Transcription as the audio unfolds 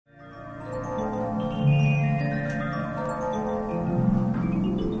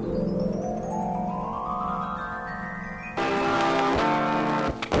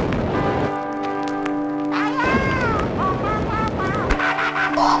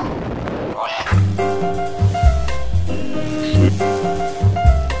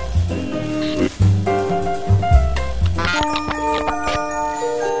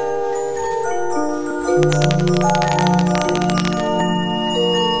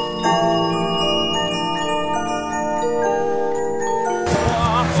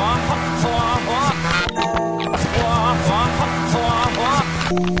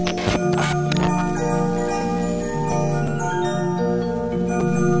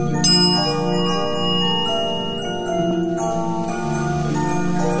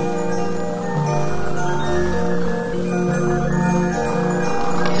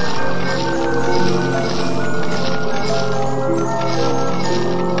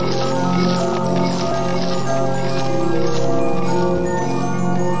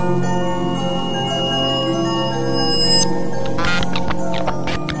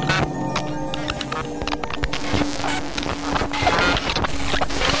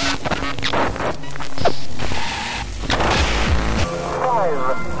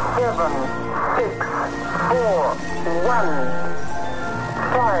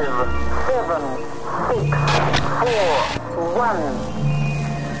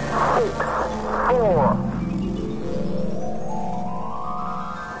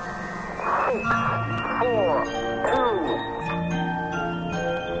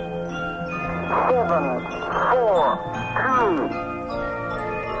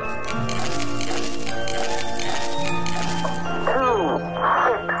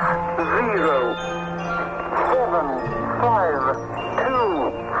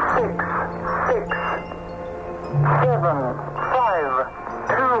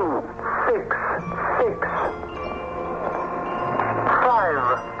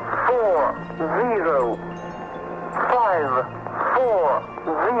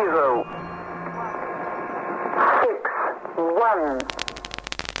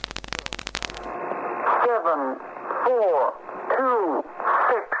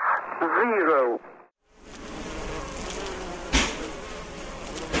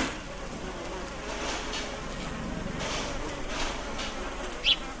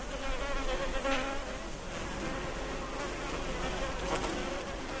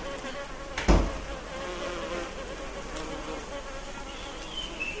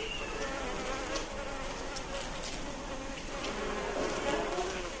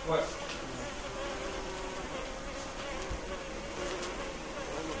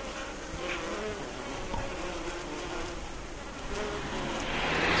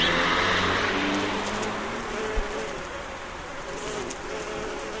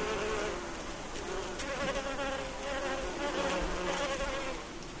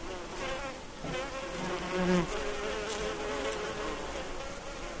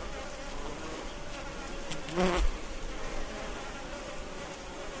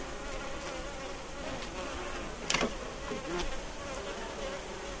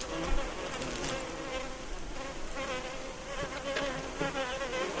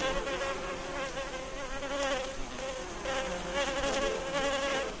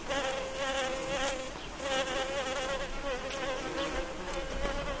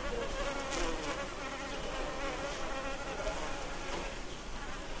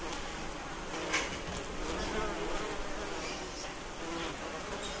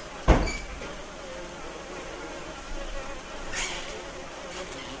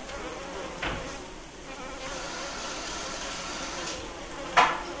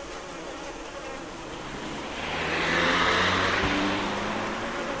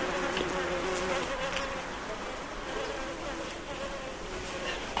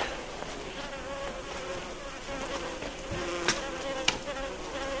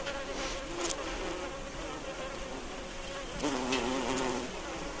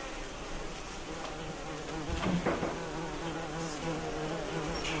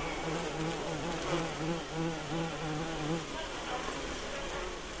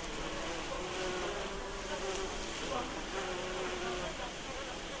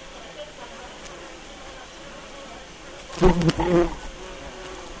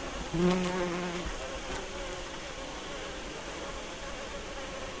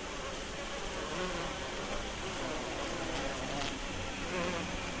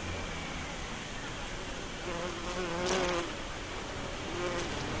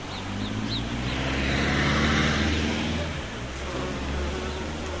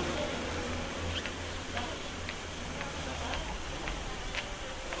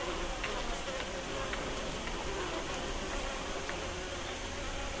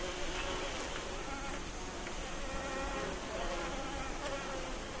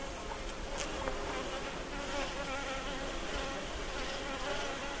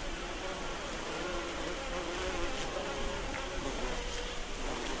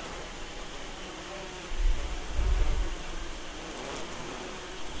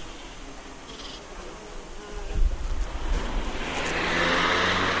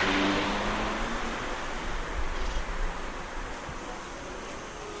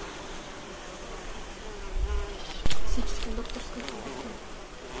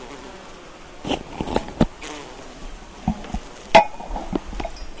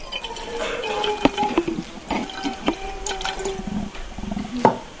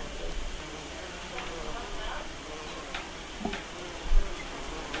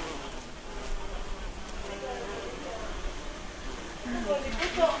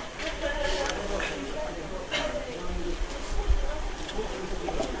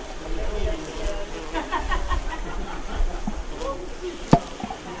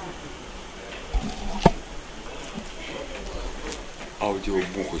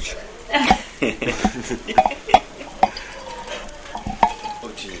Аудиобухач.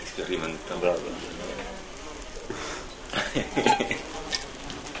 Очень экспериментально. Да, да.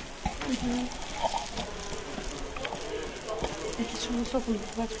 Якийсь Non so come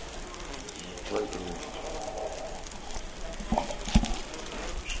fare.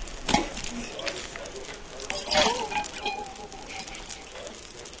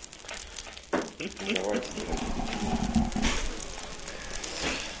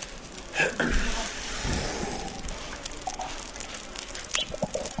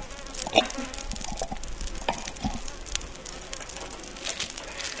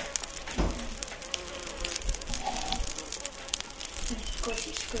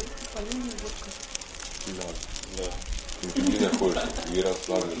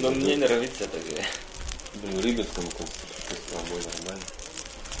 Но мне нравится такое. Блин, ребятка, чувство обои нормально.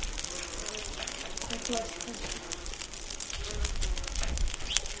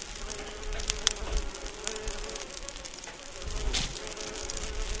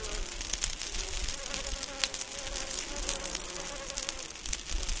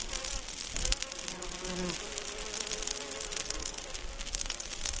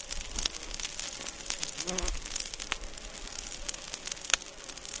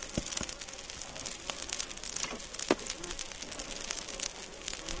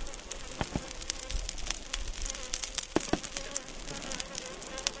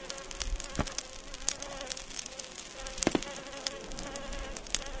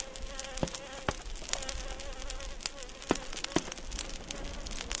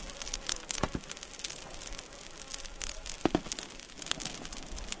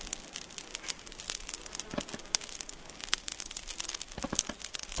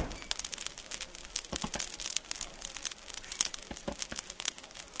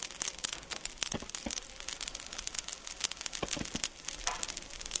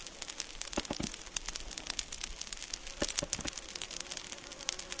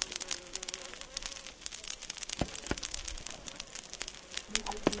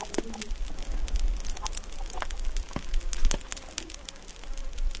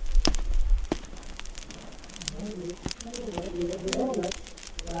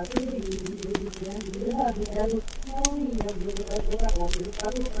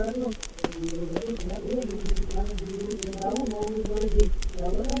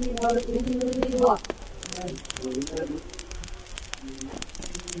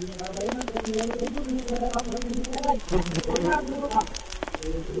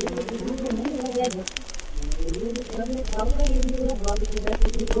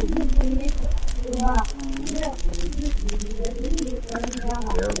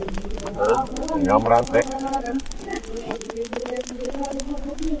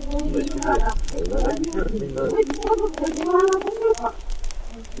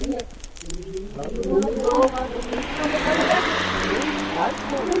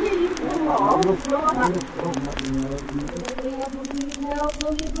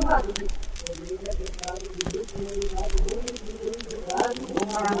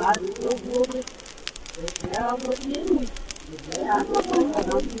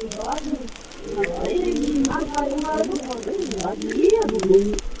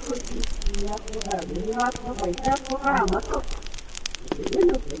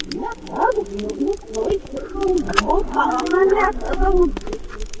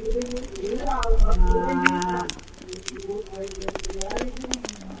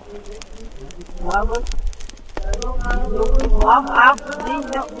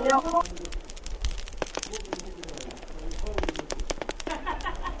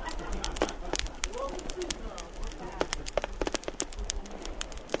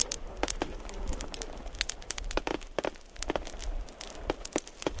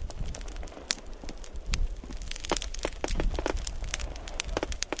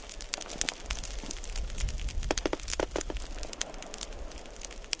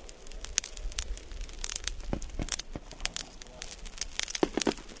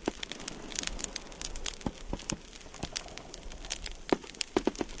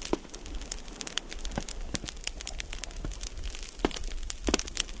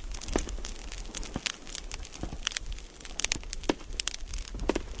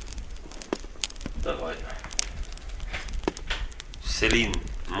 Давай. Céline,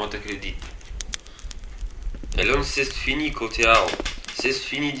 Montecrédit. Et l'on s'est fini côté haut. C'est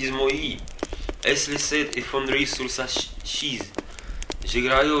fini dis-moi. Est-ce le cette effondré sur sa chise. J'ai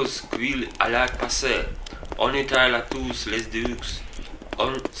grailleuse qu'huile à l'air passé. On était là tous les deux.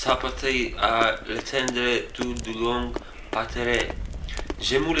 On s'apprêtait à l'étendre tout du long parterre.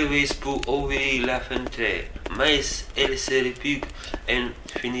 Je me levais pour ouvrir la fenêtre, mais elle se répugne en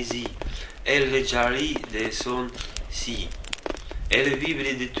finissant. Elle rejaillit de son si. Elle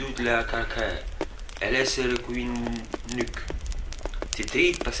vibre de toute la carcasse. Elle se recouvre nuque.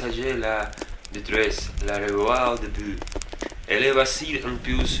 Titrite passager la détresse, la revoir debout. Elle vacille un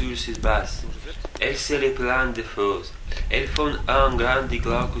peu sur ses bases. Elle se replane de force. Elle fond un grand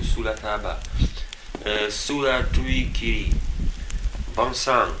éclat sous la table. Sous la pluie qui rit. Bon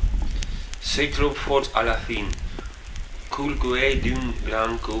sang. C'est trop fort à la fin. Coulcoué d'une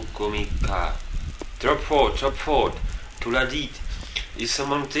grande coupe comica. Trop fort, tu l'as dit. Il se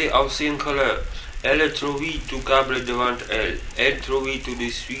montait aussi en colère. Elle trouvait tout câble devant elle. Elle trouvait tout de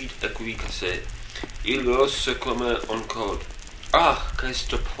suite un cuit cassé. Il grosse comme un code. Ah, qu'est-ce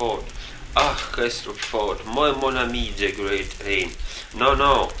trop fort. Ah, qu'est-ce trop fort. Moi, mon ami, dit Electrelane.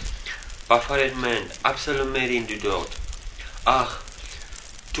 Non, pas facilement, absolument rien du tout. Ah,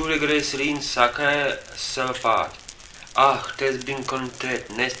 tu regrettes rien, sacré, ça part. Ah, t'es bien content,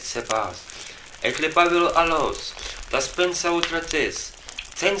 n'est-ce pas? Et le pavel alors, das pensa outra vez.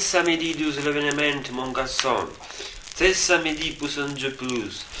 Senza midi dos l'événement, mon garçon. Senza midi pour un jeu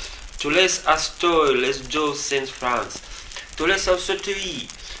plus. Tu laisses astoy les deux cents francs. Tu laisses aujourd'hui.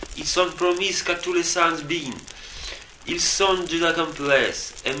 Ils sont promis qu'à tous les sens bien. Ils sont de la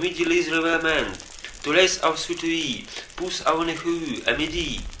complaise. Et midi les l'événement. Tu laisses aujourd'hui. Pousse à une rue à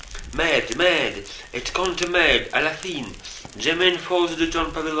midi. M'aide, et compte m'aide à la fin. J'aime force de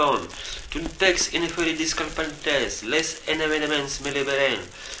ton pavillon. Tu ne textes une feuille discrepantesse, laisse un événement me libérer.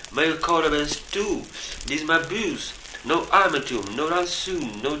 Mais le corps tout, dis m'abuse. No amertume, no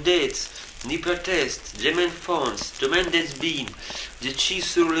rançon, no dettes, ni proteste. J'aime fonce, tu m'endes bien. Je chie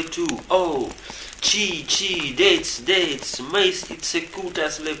sur le tout. Oh, chi, dettes, mais si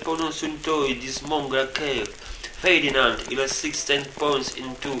t'écoutas le prononciatoi dis mon grand cœur. Ferdinand, il a 16 points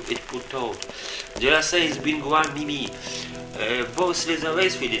into it Plutot. De la 16 bingoan mimi. Vos les avez,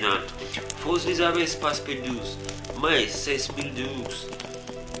 Ferdinand. Vos les avez pas perdus. Mais 6.012.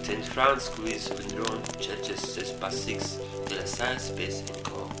 10 francs quiz vendront cherches 6 pas 6 de la 16 pes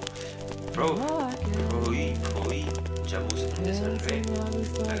encore. Proi, jamus un descendré.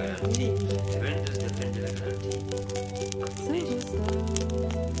 La garantie. Eventos depende de la garantie.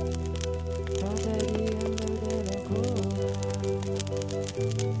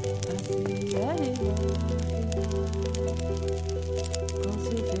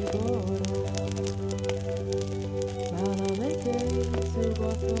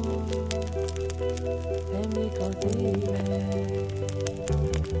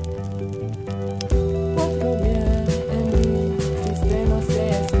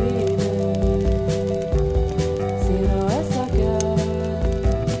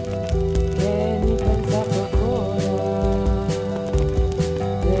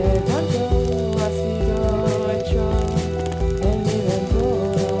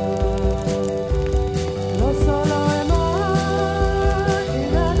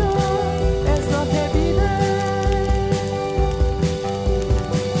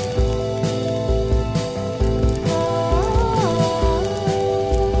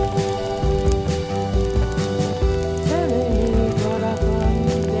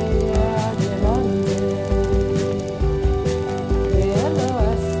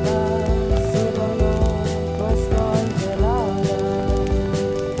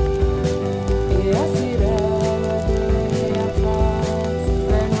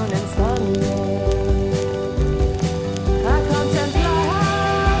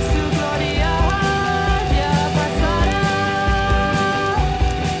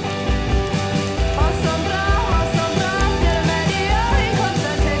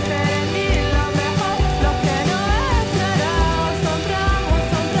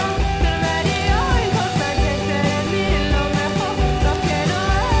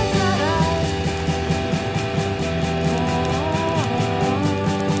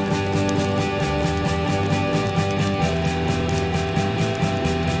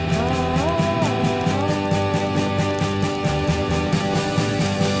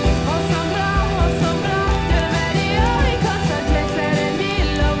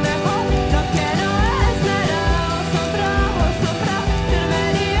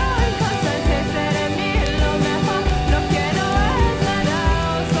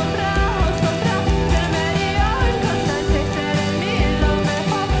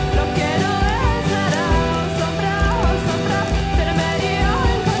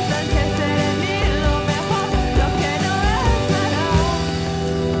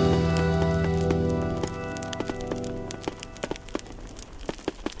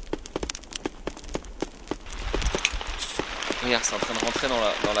 Regarde, c'est en train de rentrer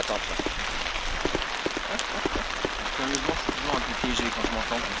dans la tente là. Sérieusement, c'est toujours un peu piégé quand je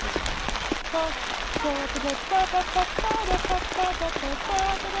m'entends comme ça.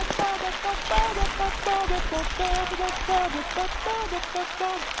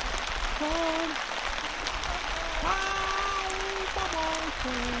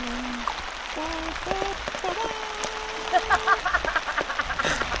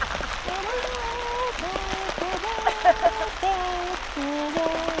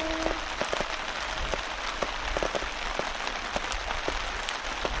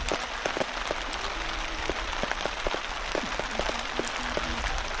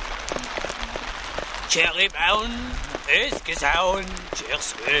 Cherry Brown ist gesauen,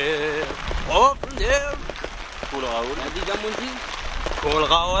 cheers Problem. Cool Raoul. Kohl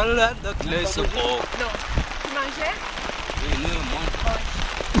Raoul and the Gläser Brot. Non. Tu mangeais? Oui, nous, on mange.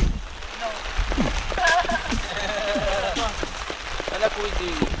 Elle a pour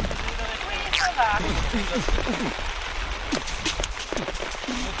idée. Oui, ça va.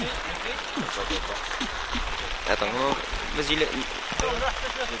 Attends, non, vas-y,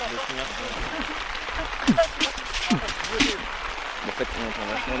 en fait, on entend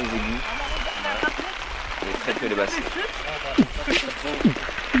vachement les aigus et très peu les basses.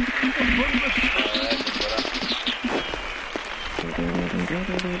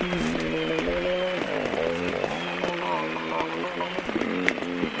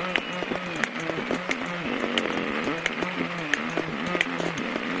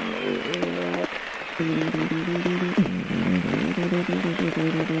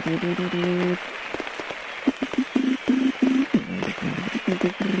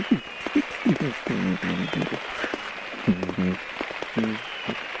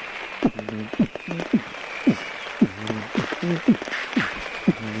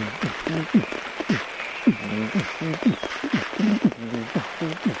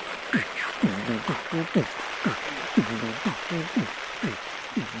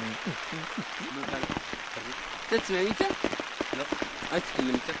 Peut-être c'est l'amitié? Non. Ah, c'est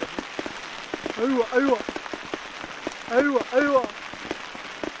l'amitié. ايوه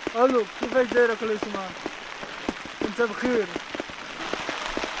الو كيفك دايره كل اسمها انت بخير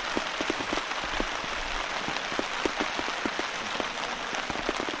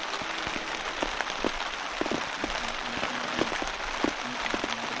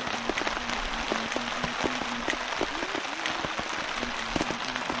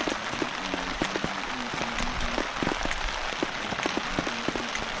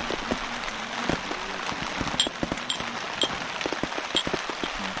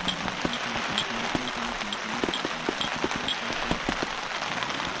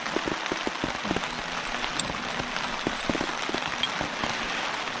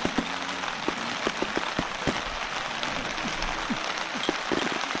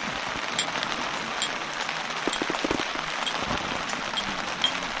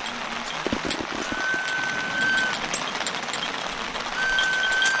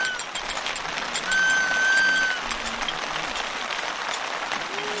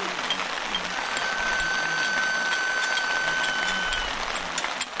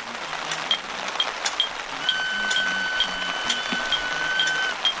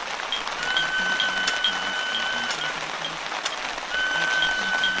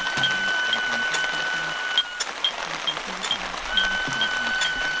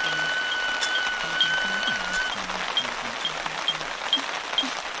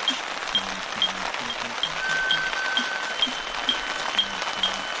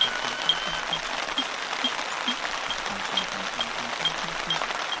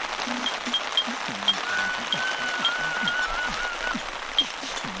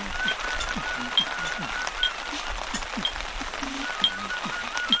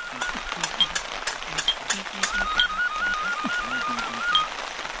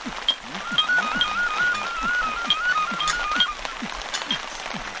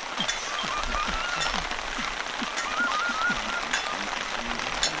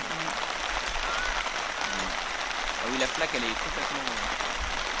La plaque elle est complètement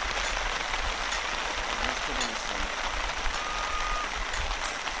rentrée dans le sol.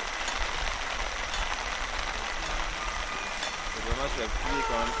 C'est dommage, la pluie est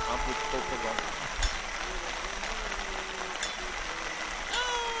quand même un peu trop présente.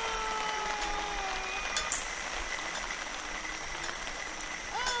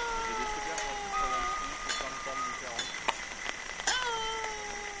 J'ai des super chances de pluie, c'est plein de formes différentes.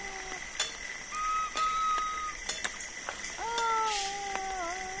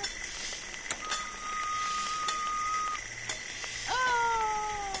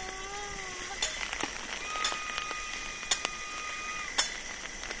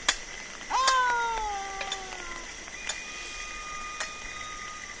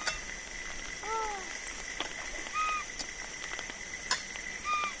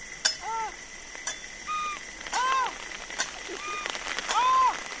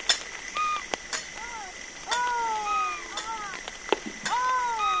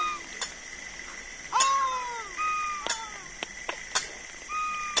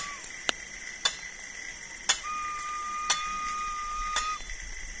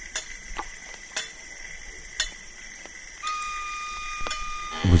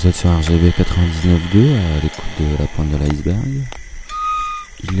 Vous êtes sur RGB 99.2 à l'écoute de la pointe de l'iceberg.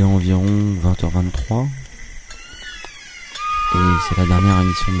 Il est environ 20h23 et c'est la dernière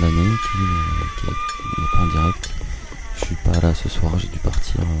émission de l'année qui n'est pas en direct. Je suis pas là ce soir, j'ai dû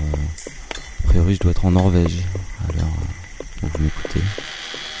partir. A priori, je dois être en Norvège à l'heure où vous m'écoutez.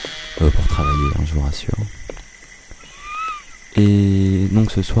 Pour travailler, hein, je vous rassure. Et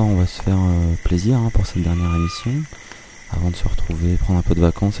donc ce soir, on va se faire plaisir pour cette dernière émission. Avant de se retrouver, prendre un peu de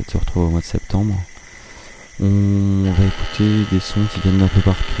vacances et de se retrouver au mois de septembre. On va écouter des sons qui viennent d'un peu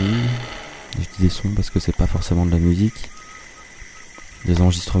partout. Je dis des sons parce que c'est pas forcément de la musique. Des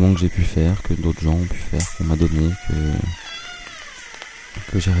enregistrements que j'ai pu faire, que d'autres gens ont pu faire, qu'on m'a donné,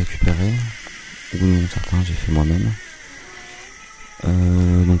 que j'ai récupéré. Ou non, certains j'ai fait moi-même.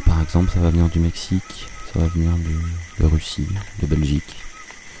 Donc par exemple, ça va venir du Mexique, ça va venir de Russie, de Belgique,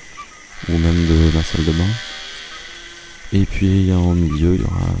 ou même de ma salle de bain. Et puis au milieu, il y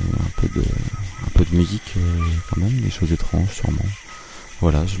aura un peu de musique quand même, des choses étranges sûrement.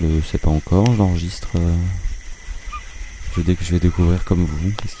 Voilà, je le sais pas encore, je l'enregistre dès que je vais découvrir comme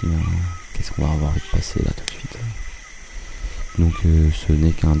vous, qu'est-ce qu'on va avoir envie de passer là tout de suite. Donc ce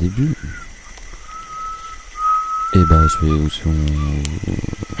n'est qu'un début. Et bah je vais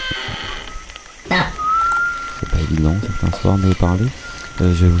c'est pas évident certains soirs de parler. Je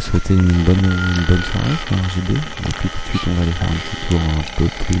vais vous souhaiter une bonne soirée sur RGB. Et puis tout de suite on va aller faire un petit tour un peu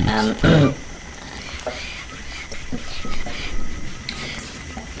plus mexicain.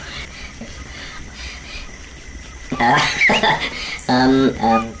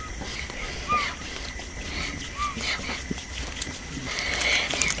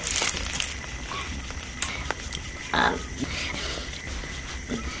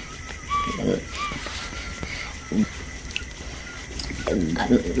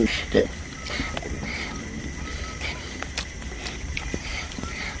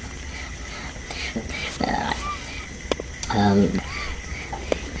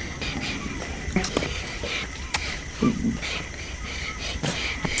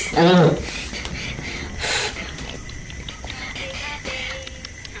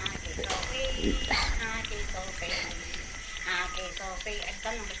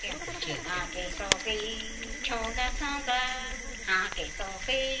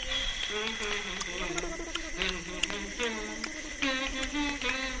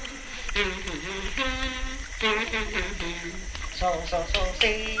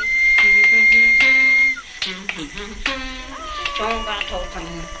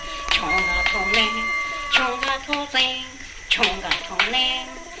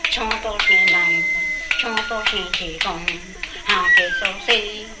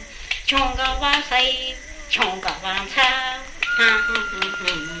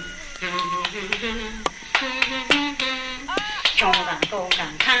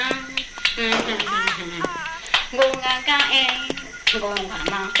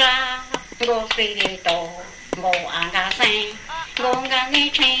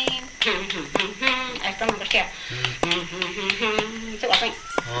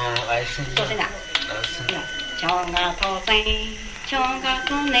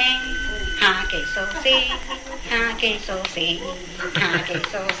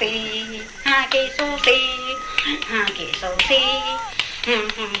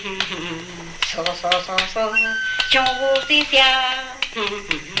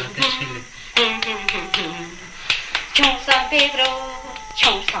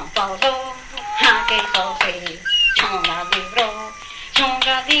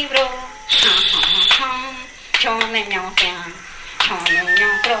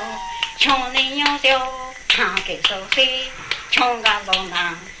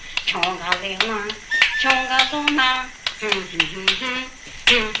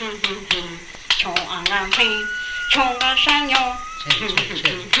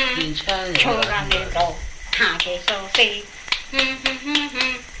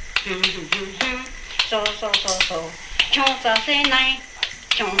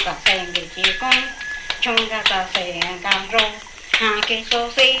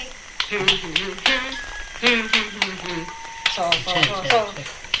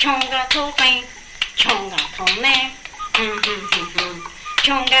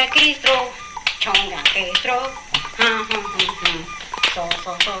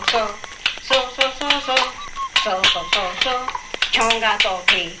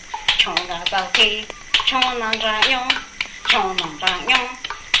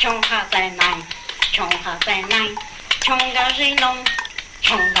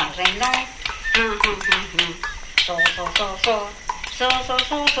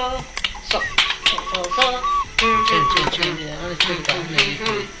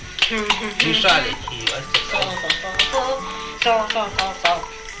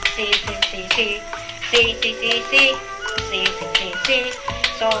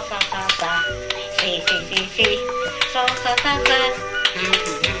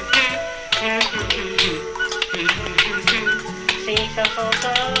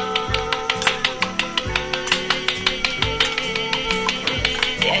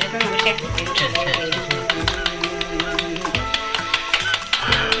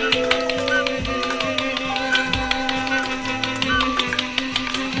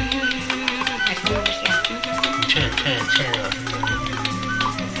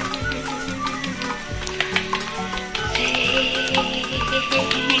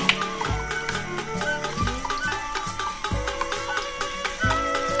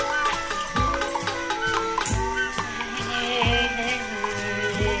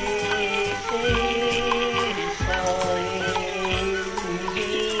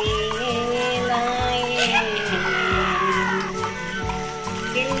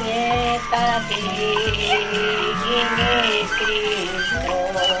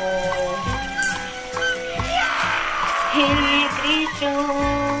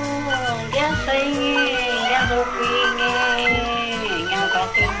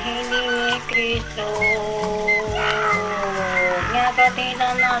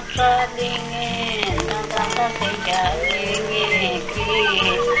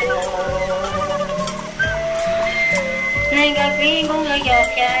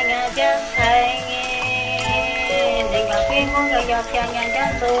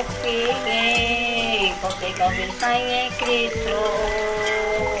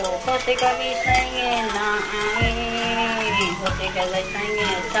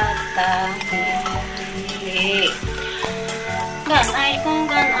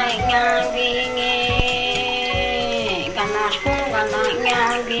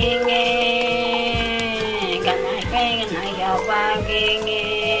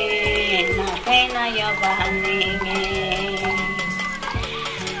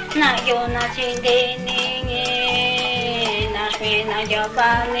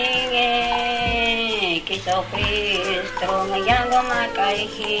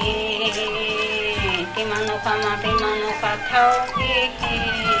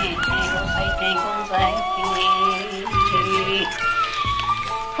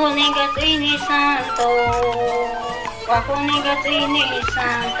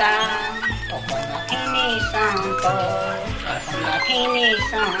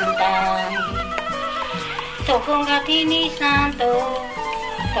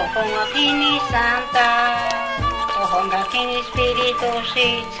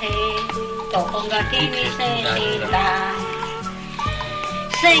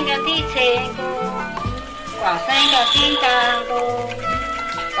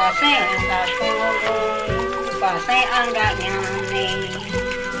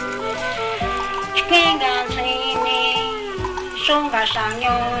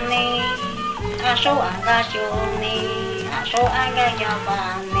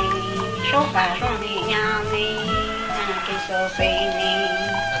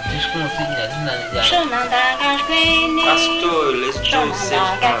 Pastor, les gens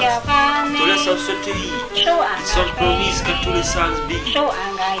s'effacent. Tous les sens se tuent. Ils sont promis que tous les sens brillent.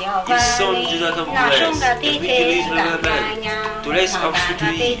 Ils sont déjà complexes. Depuis que livre la main, tous les sens se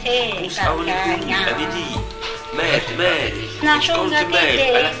tuent. Tous à l'écoute, à midi. Merde, je compte mail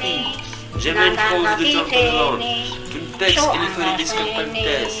à la fille. J'ai même cause de temps pour le monde. Tout texte il faut des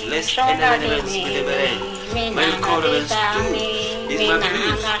discrepantes. Laisse un événement se libérer. Mais le corps avance tout. Is my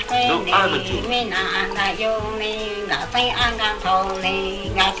blues, no attitude.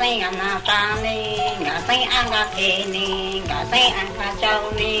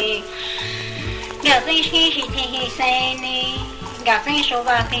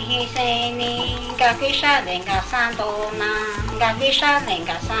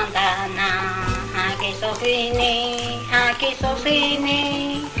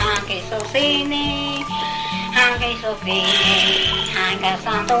 Hanga sofini, hanga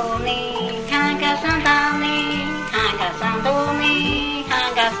santoni, hanga santani, hanga santoni,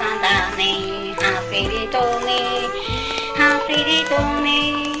 hanga santani, ha firitoni,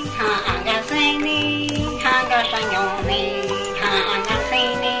 ha angaseni, hanga sanyoni, ha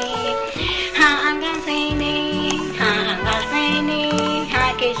angaseni, ha angaseni, ha angaseni, ha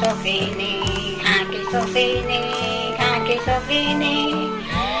kisofini, ha kisofini, ha kisofini,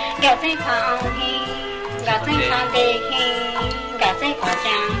 gati kaungi. Gà xanh pha tê hi, gà xanh quả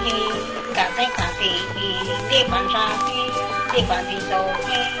chàng hi, gà xanh quả tì hi, đi quan ra hi, đi quan đi sâu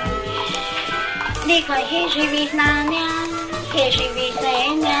hi. đi khỏi hi ji vi na nha hi ji vi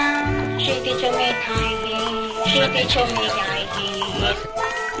se nha shi ti cho mi thai shi ti cho mi dai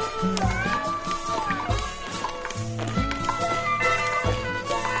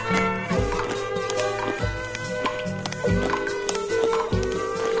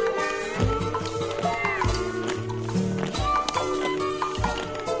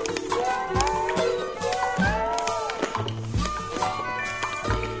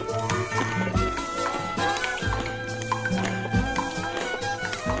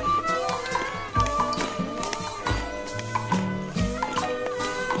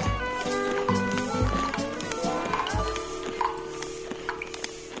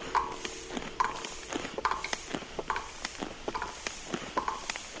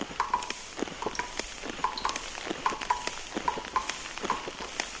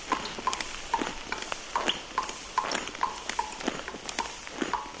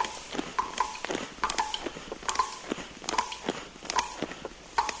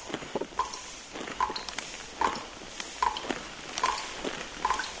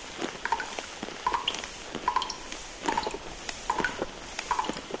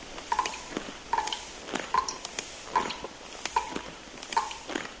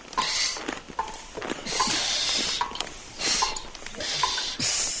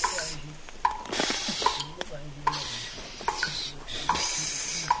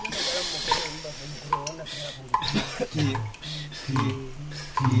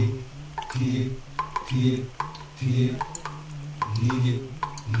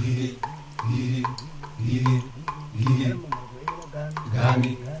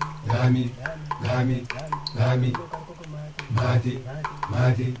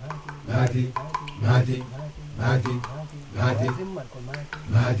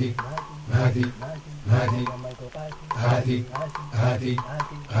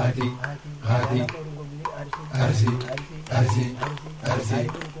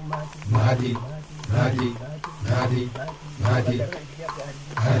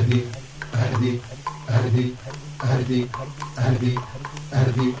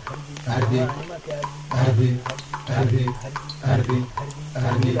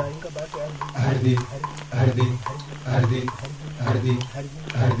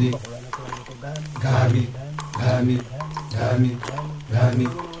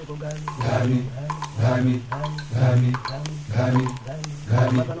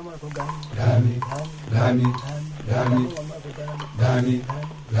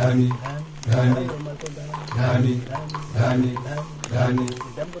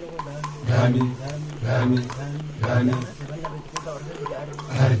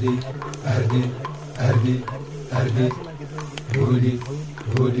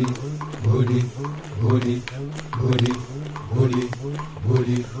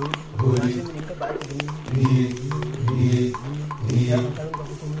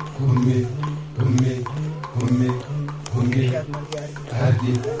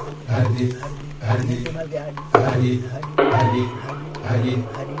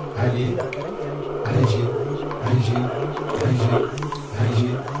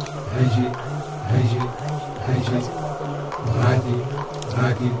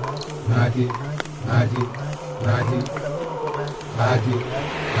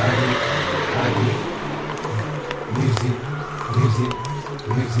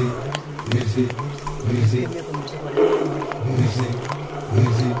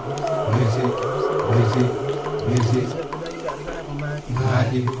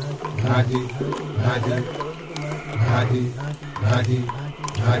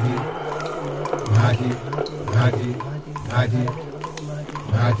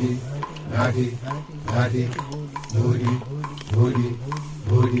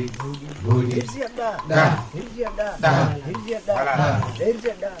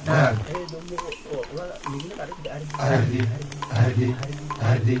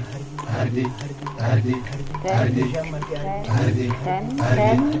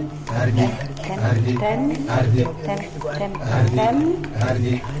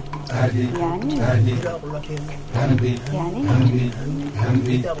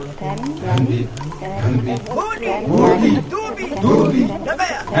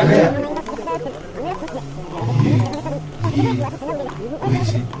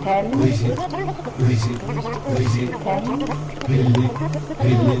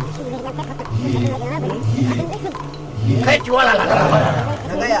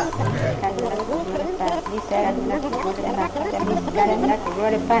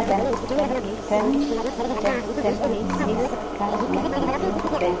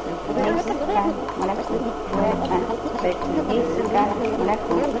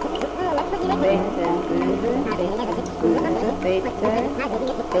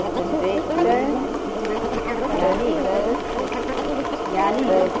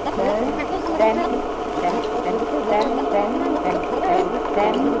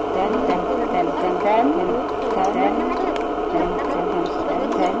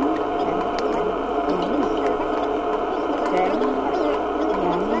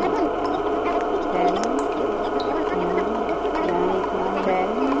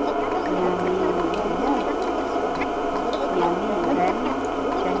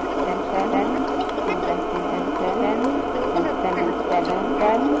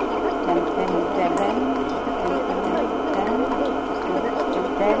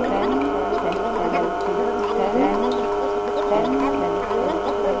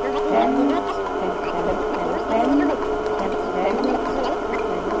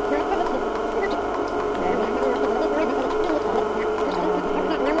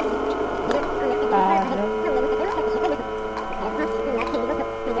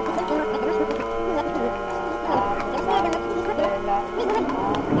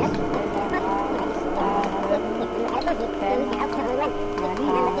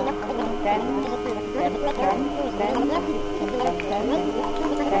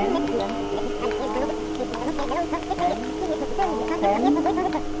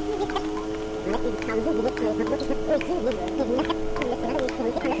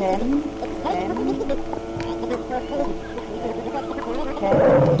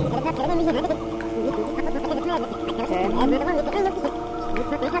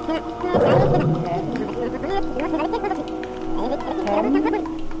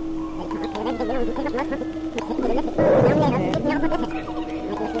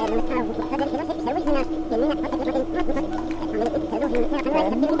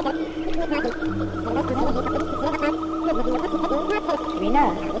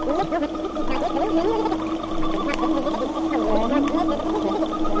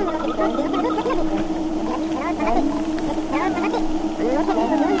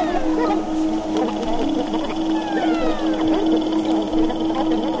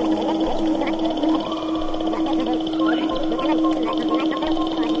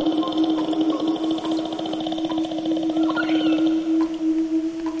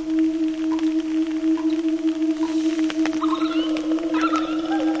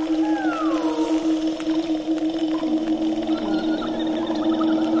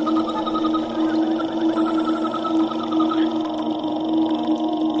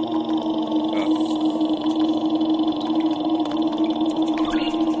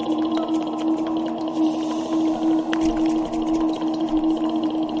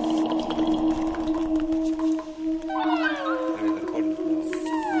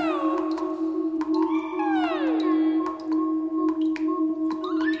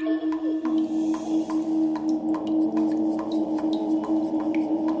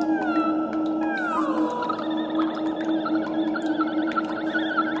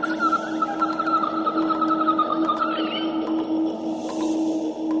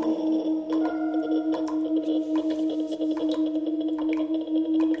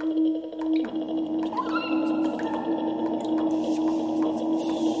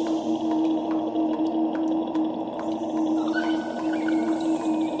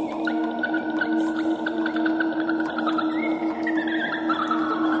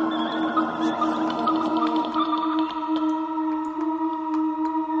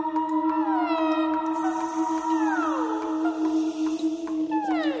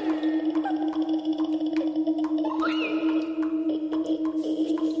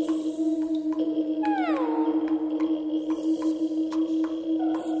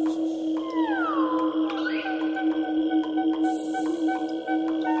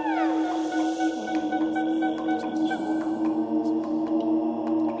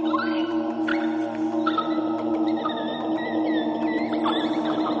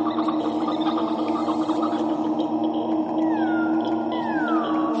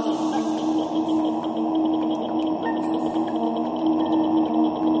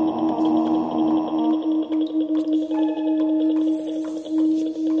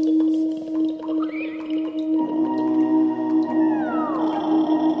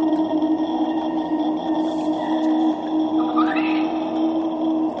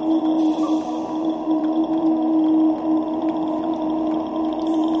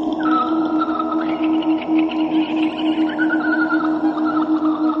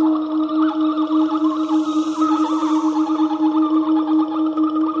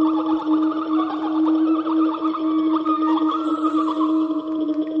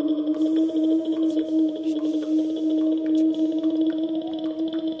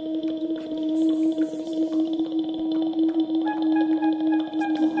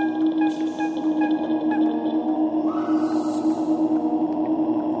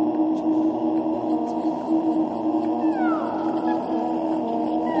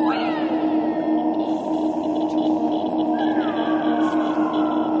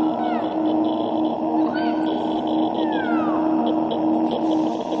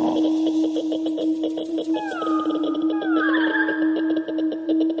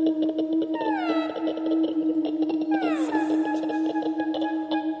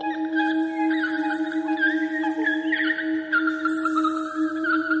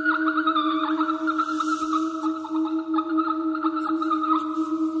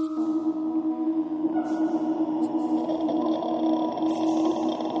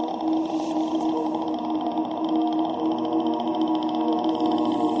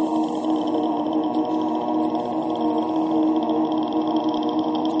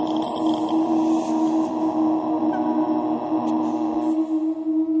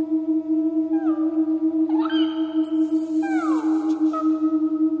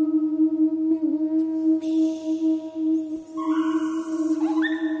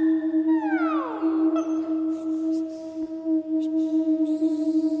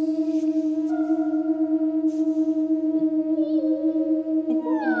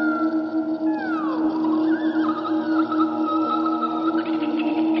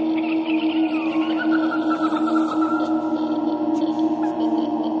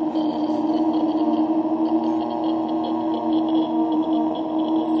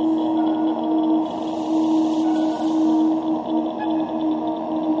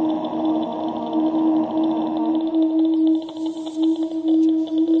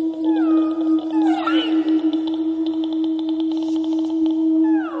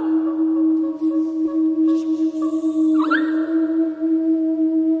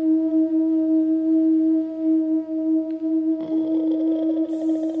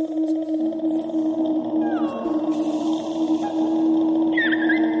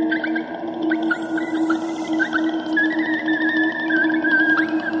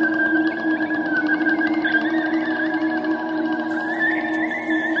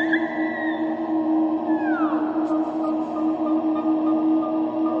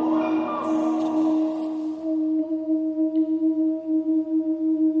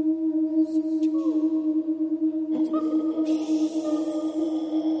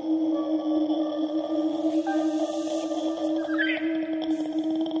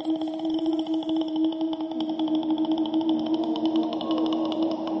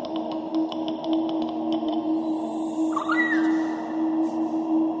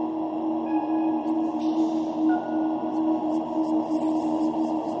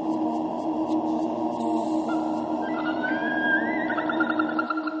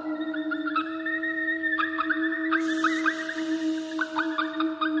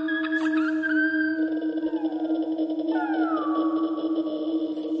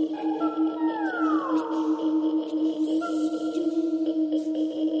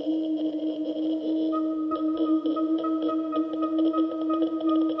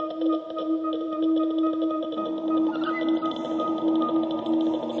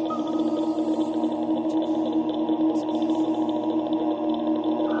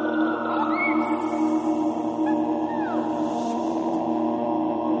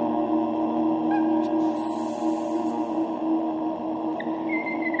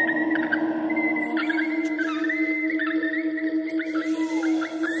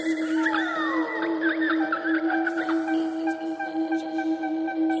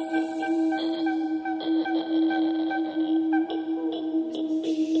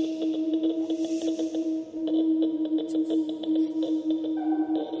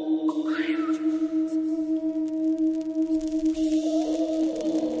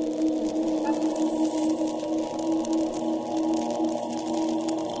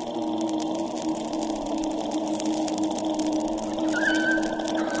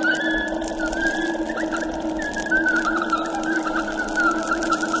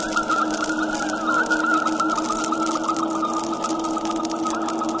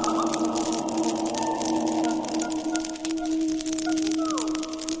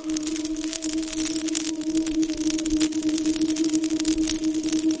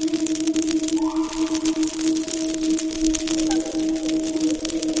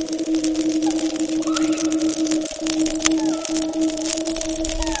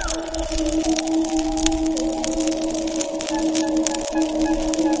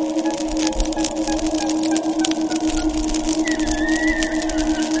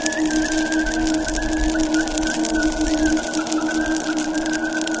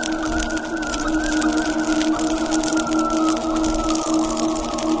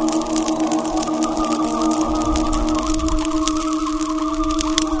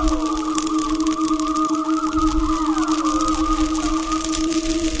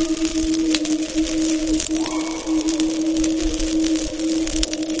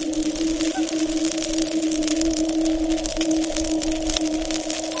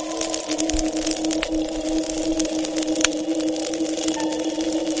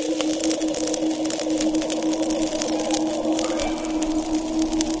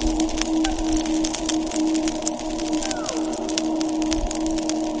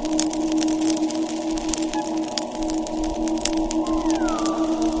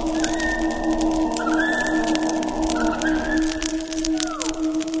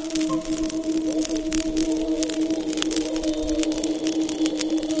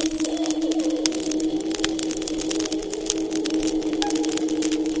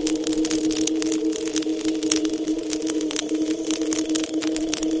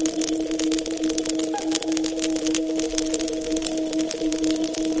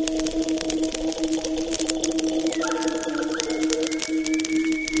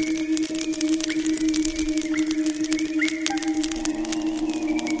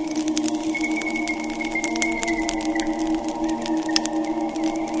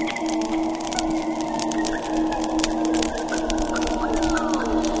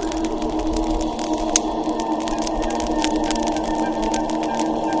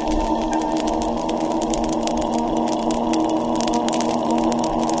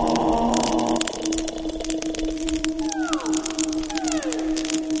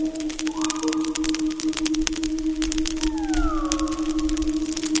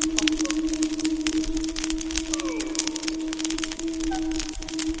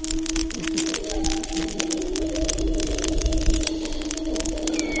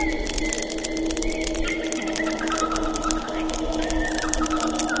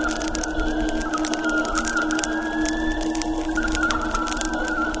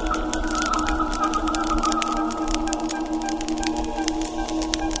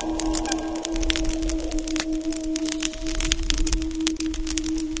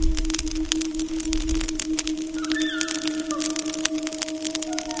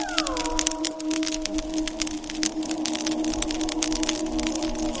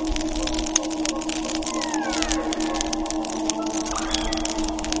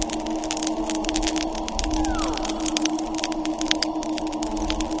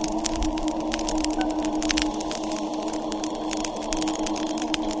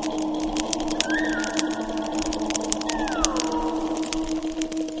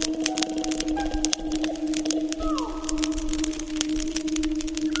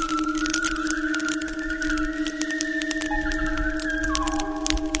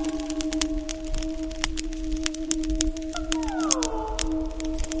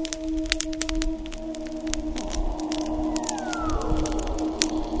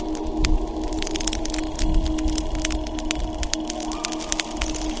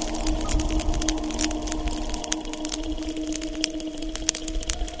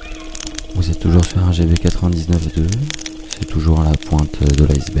c'est toujours sur un GB 99.2. C'est toujours à la pointe de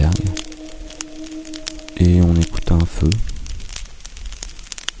l'iceberg. Et on écoute un feu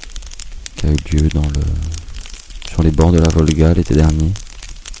qui a eu lieu sur les bords de la Volga l'été dernier,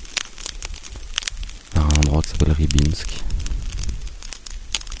 par un endroit qui s'appelle Rybinsk.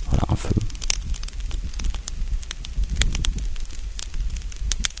 Voilà, un feu.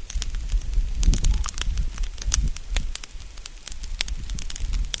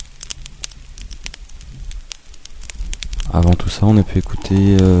 Avant tout ça, on a pu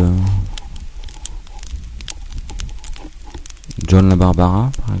écouter John La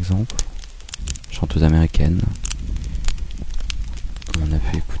Barbara, par exemple, chanteuse américaine. On a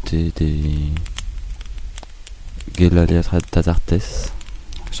pu écouter des Gedhalia Tazartes,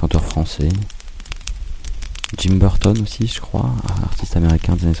 chanteur français. Jim Burton aussi, je crois, artiste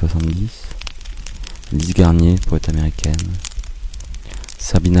américain des années 70. Lise Garnier, poète américaine.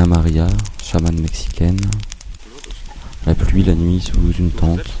 Sabina Maria, chamane mexicaine. La pluie la nuit sous une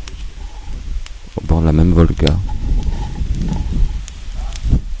tente, au bord de la même Volga.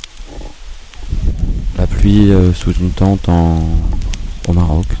 La pluie sous une tente au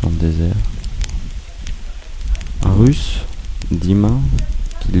Maroc, dans le désert. Un russe, Dima,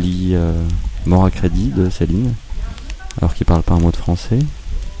 qui lit Mort à crédit de Céline, alors qu'il parle pas un mot de français.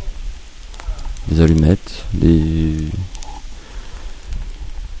 Des allumettes, des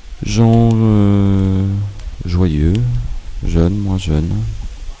gens joyeux, jeunes, moins jeunes.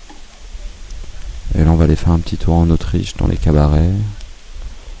 Et là on va aller faire un petit tour en Autriche dans les cabarets.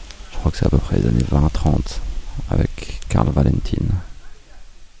 Je crois que c'est à peu près les années 20-30 avec Karl Valentin.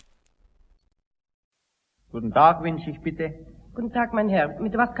 Guten Tag, wünsche ich bitte. Guten Tag, mein Herr.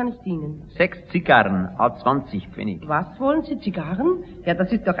 Mit was kann ich dienen? 6 Zigarren, à 20 Pfennig. Was wollen Sie, Zigarren? Ja,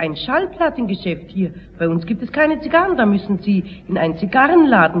 das ist doch ein Schallplattengeschäft hier. Bei uns gibt es keine Zigarren, da müssen Sie in einen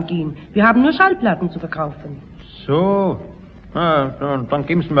Zigarrenladen gehen. Wir haben nur Schallplatten zu verkaufen. So, dann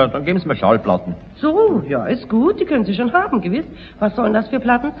geben Sie mir Schallplatten. So, ja, ist gut, die können Sie schon haben, gewiss. Was sollen das für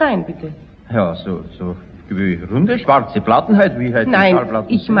Platten sein, bitte? Ja, so wie runde, schwarze Platten halt, wie halt die Nein, Schallplatten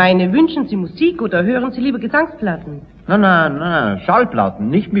ich sind. meine, wünschen Sie Musik oder hören Sie lieber Gesangsplatten? Nein, Schallplatten,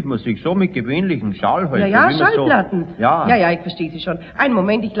 nicht mit Musik, so mit gewöhnlichem Schall halt. Ja, wie man Schallplatten. So, ja. Ja, ich verstehe Sie schon. Einen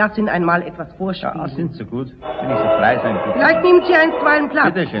Moment, ich lasse Ihnen einmal etwas vorspielen. Ja, sind so gut, wenn ich so frei sein bitte. Vielleicht nehmen Sie einstweilen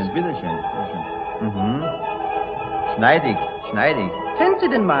Platz. Bitteschön. Mhm. Schneidig. Kennen Sie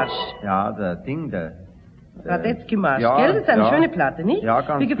den Marsch? Ja, der Radetzky-Marsch, ja, gell? Das ist eine ja. schöne Platte, nicht? Ja,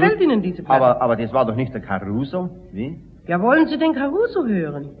 ganz Wie gefällt gut. Ihnen diese Platte? Aber das war doch nicht der Caruso, wie? Ja, wollen Sie den Caruso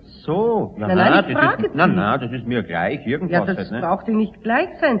hören? So, ja, Nein, ich frage Sie. Nein, das ist mir gleich, irgendwas Ja, das halt, ne? braucht Ihnen nicht gleich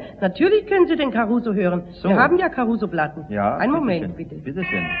sein. Natürlich können Sie den Caruso hören. So. Wir haben ja Caruso-Platten. Ja, Einen Moment, bitte.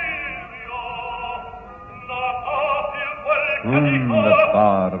 Bitteschön.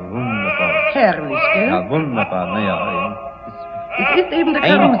 Wunderbar. Herrlich, gell? Ja, wunderbar, naja. Es ist eben der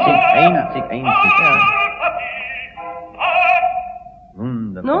Caruso. Einzig. Ja.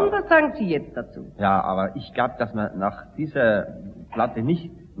 Wunderbar. Nun, was sagen Sie jetzt dazu? Ja, aber ich glaube, dass man nach dieser Platte nicht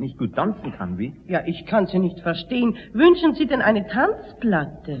gut tanzen kann, wie? Ja, ich kann Sie nicht verstehen. Wünschen Sie denn eine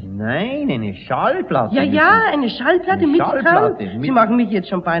Tanzplatte? Nein, eine Schallplatte. Ja, eine Schallplatte Eine mit Schallplatte Tanz. mit- Sie machen mich jetzt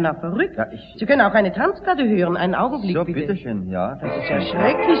schon beinahe verrückt. Ja, Sie können auch eine Tanzplatte hören. Einen Augenblick, So, bitte. bitteschön, ja. Das ist ja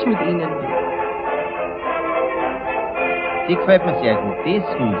schrecklich mit Ihnen. Die gefällt mir sehr gut. Die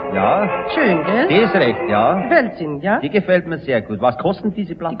ist gut, ja. Schön, gell? Die ist recht, ja. Gefällt Ihnen, ja? Die gefällt mir sehr gut. Was kostet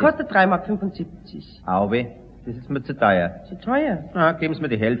diese Platte? Die kostet 3,75 Mark. Auwe, das ist mir zu teuer. Zu teuer? Na, geben Sie mir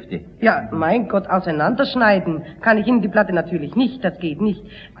die Hälfte. Ja, mein Gott, auseinanderschneiden kann ich Ihnen die Platte natürlich nicht, das geht nicht.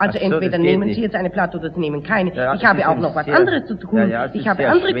 Also Ach so, entweder das geht nehmen nicht. Sie jetzt eine Platte oder Sie nehmen keine. Ja, ich das habe ist auch ein noch was sehr- anderes zu tun. Ja, es ich ist habe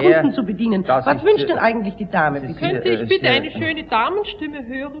sehr andere schwer. Kunden zu bedienen. Das Was ist, wünscht denn eigentlich die Dame? das ist, Bitte? Könnte ich bitte sehr- eine schöne Damenstimme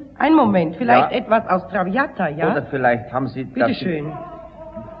hören? Einen Moment, vielleicht Ja. etwas aus Traviata, ja? Oder vielleicht haben Sie... Bitte schön.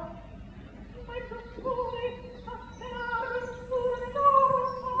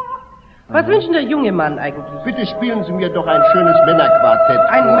 Was wünscht der junge Mann eigentlich? Bitte spielen Sie mir doch ein schönes Männerquartett.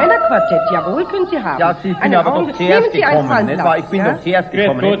 Ein Männerquartett, jawohl, können Sie haben. Ja, Sie sind Einen aber doch Augenblick. zuerst Nehmen Sie einen gekommen, nicht wahr? Ich bin ja? doch zuerst Grüß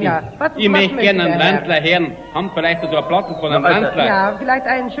gekommen. Gott. nicht? Ja, was, Ich was möchte gerne einen der Herr? Ländler hören. Haben vielleicht so eine Platte von einem Ja, also- Ländler? Ja, vielleicht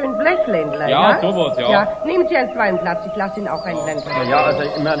einen schönen Blechländler, Ja, ja? sowas, ja. Ja, nehmen Sie einen zweiten Platz, ich lasse Ihnen auch einen Ländler. Ja, also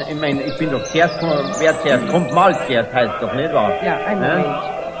ich meine, ich bin doch zuerst gekommen, wer zuerst kommt, mal zuerst heißt doch, nicht wahr? Ja, einen Ne? Moment.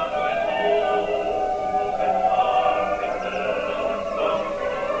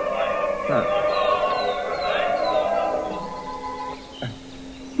 Ja.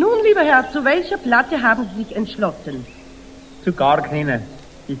 Nun, lieber Herr, zu welcher Platte haben Sie sich entschlossen? Zu gar keine.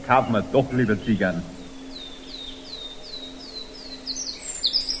 Ich kauf mir doch lieber Zigarren.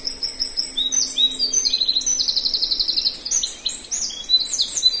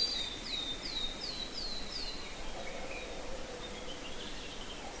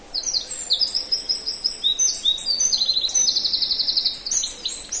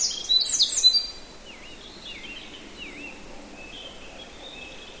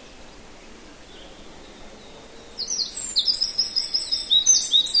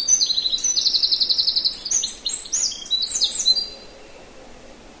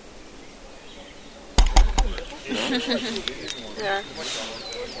 Да.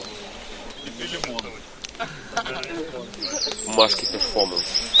 Машки перформанс.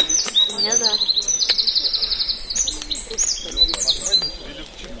 У меня да.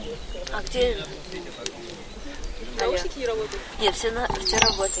 А где? Наушники не работают? Нет, все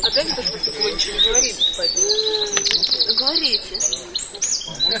работают. А дай мне тоже такого ничего не говорит, кстати. Говорите.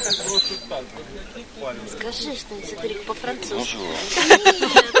 Скажи что-нибудь, Седрик, по-французски.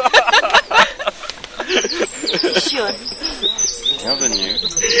 Еще. Bienvenue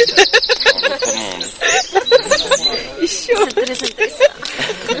dans votre monde. Еще. C'est très intéressant.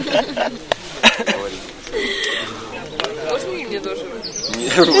 Можно и мне тоже?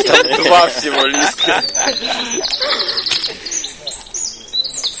 Там два всего листа.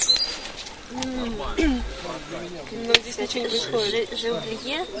 Но здесь ничего не происходит. J'ai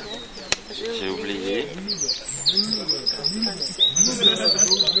oublié, да? J'ai oublié.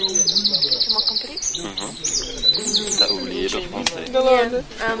 Tu m'as compris? T'as oublié le français. Да ладно.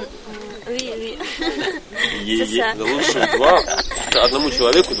 Oui. Да лучше одному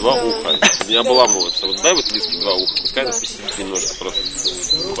человеку два уха. Не обламываться. Вот дай вот листу два уха. Пускай это посидит немножко просто.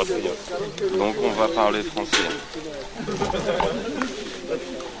 Подведет. Donc on va parler français.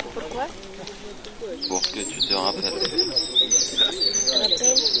 Pourquoi? Pour que tu te rappelles.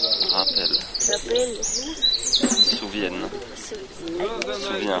 Rappelle. Souvienne.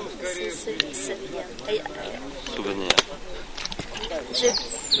 Souviens. Souvenir.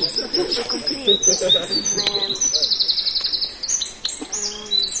 J'ai compris.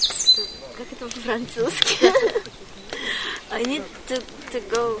 Как это по-французски? I need to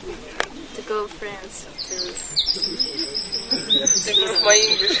go France To improve my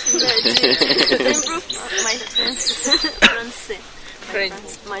English. to improve my French.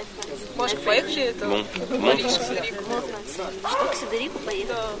 My French. Машка, поехали это? В Париж, к Седрику. Что, к Седрику поехать?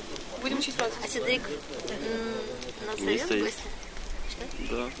 Да. Будем учить французский. А Седрик назовет стоит. гостя?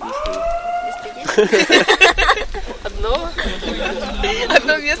 Да, не стоит.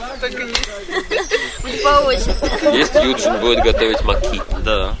 Одно место только есть. Будет по очереди. Есть Юджин будет готовить маки.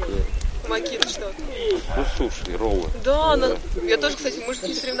 Да. Маки, это что? Ну, суши, роллы. Да, я тоже, кстати, может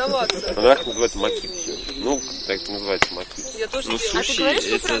не соревноваться. Она их называет маки все. Ну, так называется маки. Я тоже Ну, делаю. суши говоришь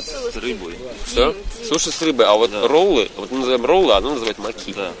это по-французски? с рыбой. Что? Суши с рыбой, а вот роллы, вот мы называем роллы, а она называет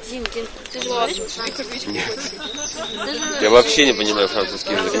маки. Да. Дим, ты же Ладно, говоришь по-французски? Я вообще не понимаю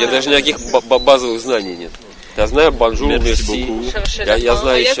французский язык. У меня даже никаких базовых знаний нет. Я знаю бонжур, мерси. Я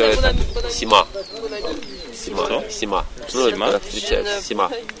знаю еще это сима. Сима. Ну, это когда встречаются. Сима.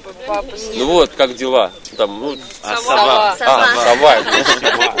 Ну вот, как дела? Там, ну, Сова. Сова. Это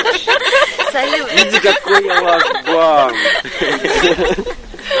сима. Салют. Види, какой я вас бам.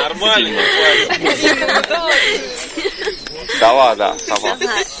 Нормально. Сова, да, сова.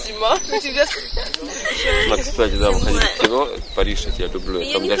 Сима. У тебя... Ну, кстати, да, выходили в кино. Париж, я тебя люблю.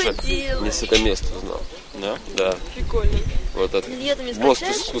 Я Там не даже ходила. несколько мест узнал. Да? Да. Прикольно. Вот этот Билеты мне мост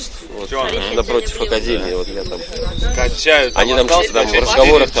скачаешь? искусств. Вот, Париж, напротив я тебя люблю. академии. Вот я там. Качают. Они там что-то там в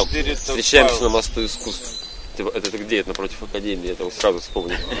разговорах там 4 встречаемся на мосту искусств. Это где? Это напротив академии. Я там сразу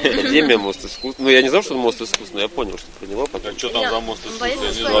вспомнил. Академия, мост искусств. Ну, я не знал, что это мост искусств, но я понял, что про него потом. А что там за мост искусства? Я не Ну,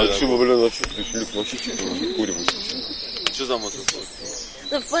 а знаю. что вы, блин, а что ты, Люк, вообще что-то не выкуриваете? Что за мост искусства?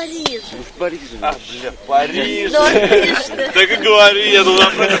 Ну, в Париже. В Париже. Бля, Париж. Да, конечно. Так и говори, я тут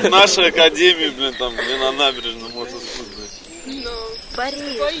напротив нашей академии, блин, там, где на набережной мост искусства.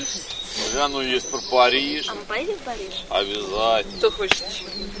 Париж. Да, ну есть про Париж. А мы поедем в Париж? Обязательно. Кто хочет?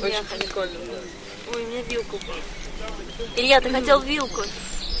 Очень прикольно. Ой, у меня вилку. Илья, ты хотел вилку?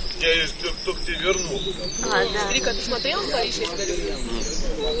 Я ее только тебе вернул. А, да. Седрик, а ты смотрел Париж, я тебя люблю?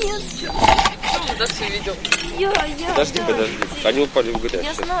 Нет. Ну, да, все видел. Подожди. Они упали в грязь.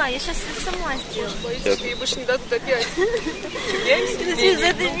 Я знаю, я сейчас сама сделаю. Боюсь, что ей больше не дадут опять. Я Из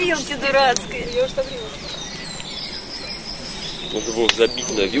этой вилки дурацкой. Я уже согрела. Нужно было забить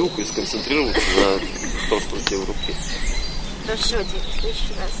на вилку и сконцентрироваться на том, что у тебя в руке. Хорошо, Дим, в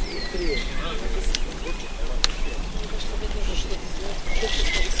следующий раз.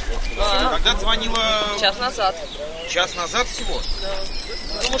 Когда звонила... Час назад. Час назад всего?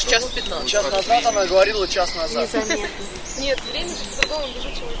 Ну, может, час 15. Час назад она говорила, час назад. Незаметно. Нет, время же по-другому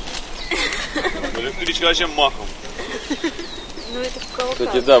бежит, чем... Электричка вообще махом. Ну, это в кого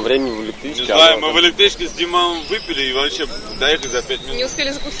Кстати, как. да, время в Не электричке. знаю, мы в электричке с Димом выпили и вообще доехали за 5 минут. Не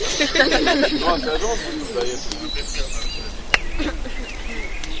успели закусить. Ну, а я думал, что мы доехали.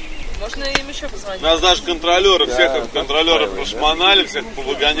 Можно им еще позвонить. Нас даже контролеры, контролеров прошмонали, всех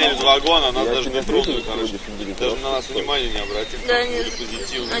повыгоняли из вагона, нас даже не тронули, короче. Даже на нас внимания не обратили. Да, Были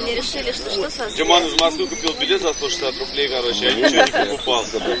позитивные. они решили, что с вас? Диман из Москвы купил билет за 160 рублей, короче, я ничего не покупал.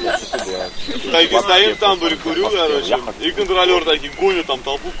 Так и стоим в тамбуре, курю, короче, и контролер такие гонят там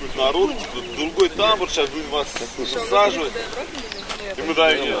толпу, какой-то народ, другой тамбур, сейчас будем вас высаживать. И мы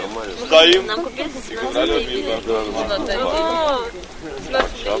такие стоим, и контролер видит.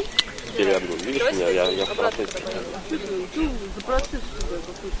 Переобнул. Видишь меня? Я в процессе.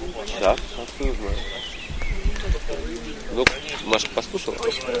 Сейчас узнаю. Ну, Маша послушала?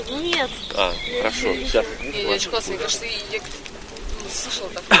 Нет. А, хорошо. Сейчас. Не, очень классно. Мне кажется, я слышала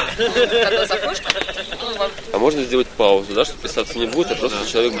такое. Когда заходишь, А можно сделать паузу, да, чтобы писаться не будет, а просто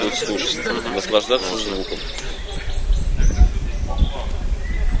человек будет слушать, наслаждаться звуком.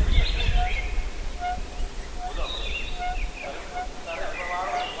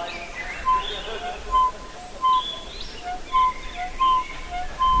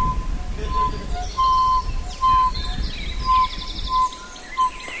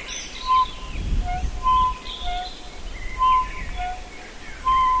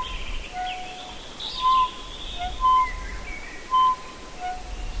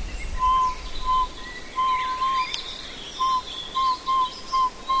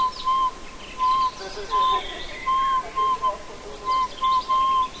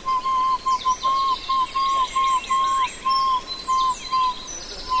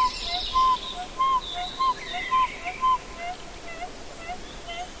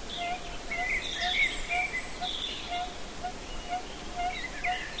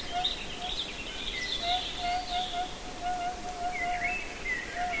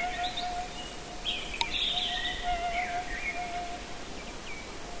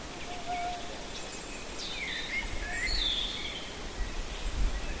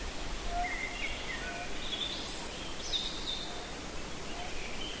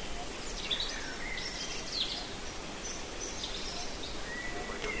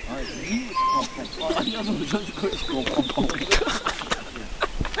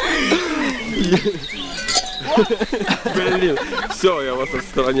 Блин, все, я вас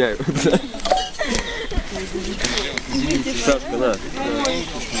отстраняю. Сашка, на.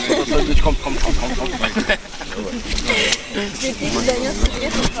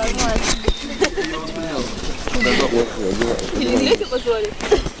 Или зря позвали?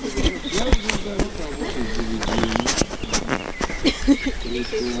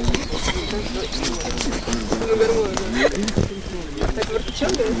 Так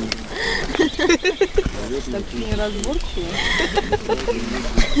вертучок? Так неразборчиво.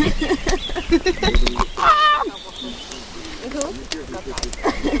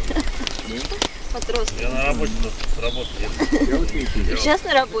 Подросток. Я на работе, с работы. Сейчас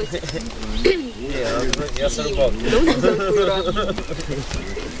на работе? Я с рыбалки.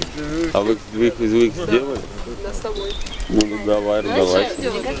 А вы их сделали? Да, с тобой. Ну давай, давай.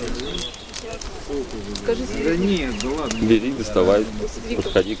 Скажи себе. Да нет, да ладно. Бери, доставай,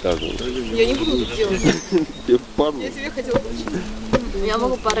 подходи каждому. Я не буду это делать. Я пару. Я тебе хотела получить. Я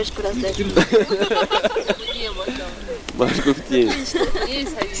могу парочку раздать. Машка в тень.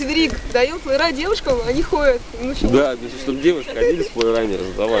 Сидрик, даем флера девушкам, они ходят. Ну, да, чтобы девушки ходили с флерами,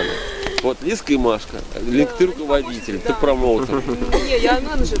 раздавали. Вот Лизка и Машка. Лизка, ты руководитель, ты промоутер. Не, я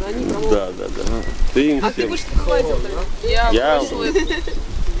менеджер, они промоутер. Да. Ты им а всем. Ты будешь покупать это? Я бросила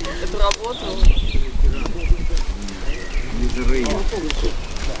эту работу.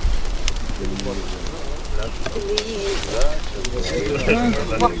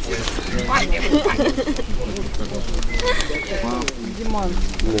 Диман,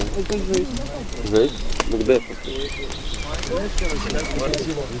 это жесть. Жесть? Ну где это?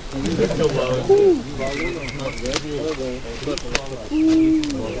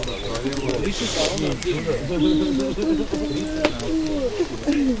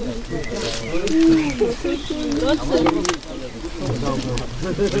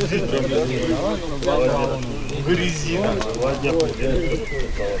 Грязи.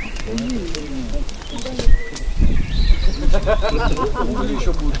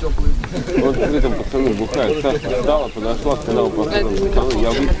 Вот открытым пацаны бухают. Сашка встала, подошла, сказала пацанам,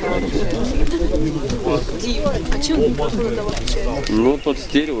 я выпил. А чем микрофон этого отличается? Ну, тот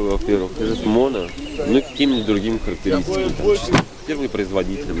стерео, во-первых, этот моно, ну и какими-нибудь другими характеристиками. Первый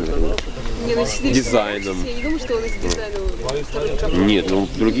производителем, наверное. Дизайном. Я не думаю, что он из дизайна второй микрофон. Нет, ну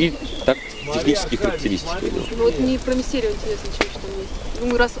другие так технические характеристики. Ну вот мне про мистерию интересно, что там есть.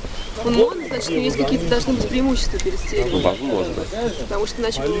 Думаю, раз он моно, значит, у него есть какие-то должны быть преимущества перед стерео. Возможно. Потому что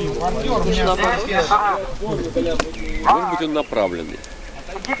иначе он не наоборот. Может быть, он направленный.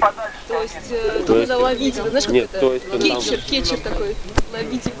 То есть тут надо ловить, это, знаешь, как Нет, это? то есть он там- Кетчер такой.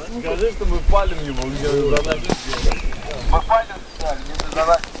 Ловить их звук. Скажи, что мы палим его, где он задачу. Мы палим, да, где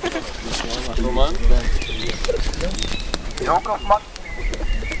задачу. Роман? Яков Мак.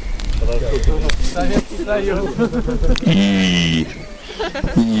 Советский Союз.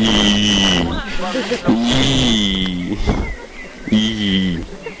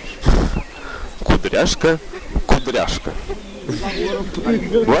 Кудряшка, кудряшка.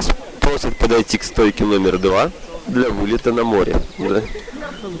 Вас просят подойти к стойке номер 2 для вылета на море. Да.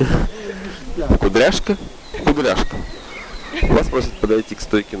 Кудряшка, кудряшка. Вас просят подойти к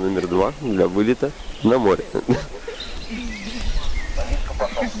стойке номер 2 для вылета на море.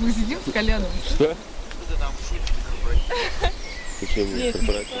 Мы сидим с Коляном. Что? Почему не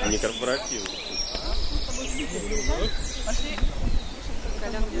корпоратив? Не корпоратив. Пошли.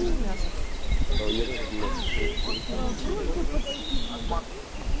 Колян держит мясо.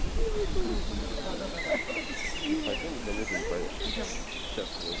 Сейчас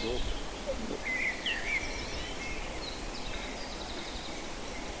возьму.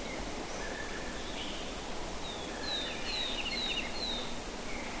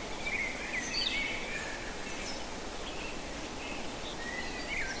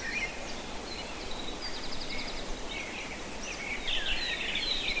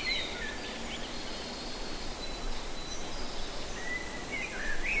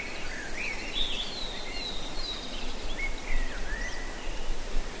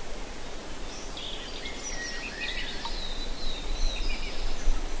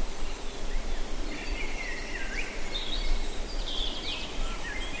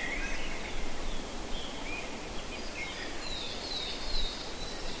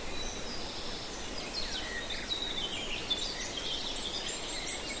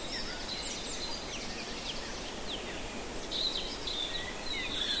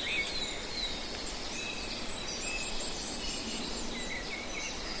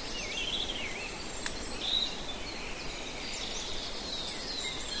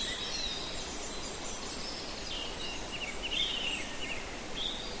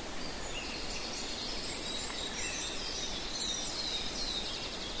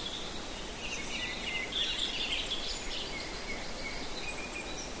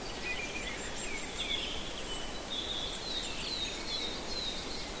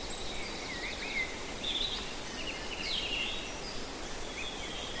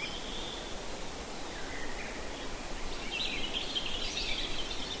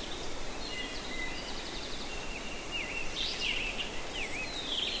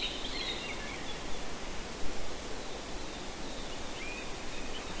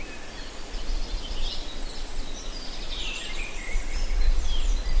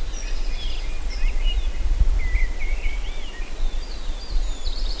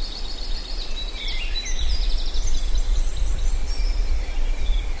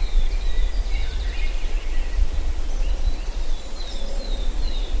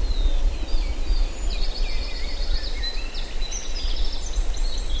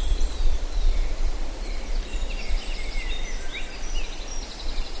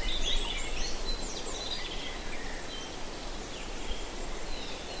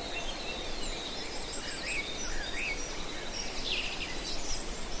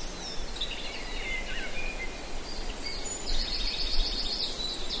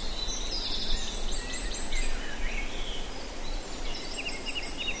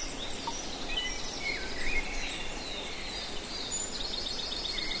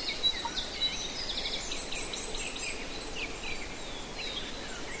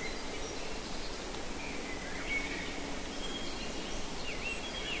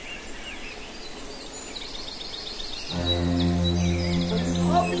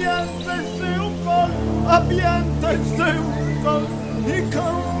 Abbiente seucol y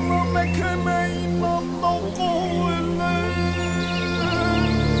como me quemé y no huele.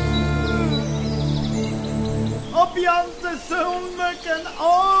 Abbiente seun me ken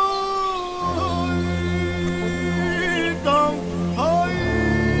oidam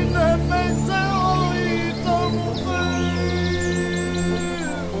oide me se oidam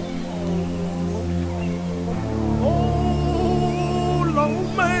oh long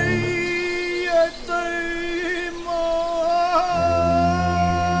may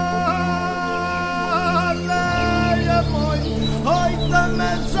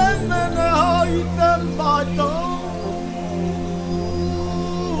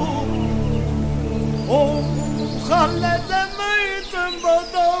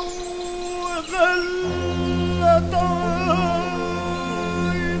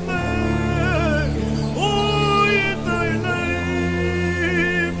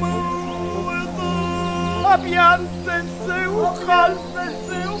Abbiate seugal,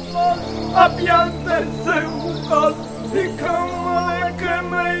 abbiate seugal, I kommer ikke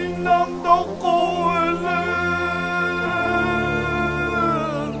innom dere.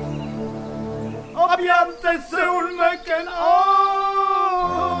 Abbiate solmøkken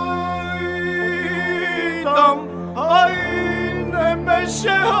øydam, øyne med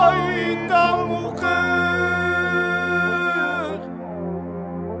sjøydam og rør.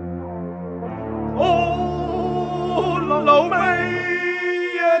 Lov meg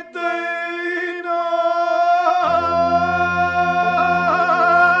et øyne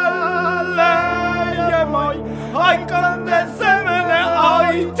leie meg, jeg kan det semene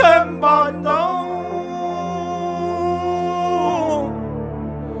øytembanda.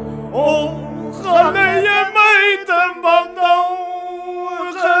 Leie meg tembanda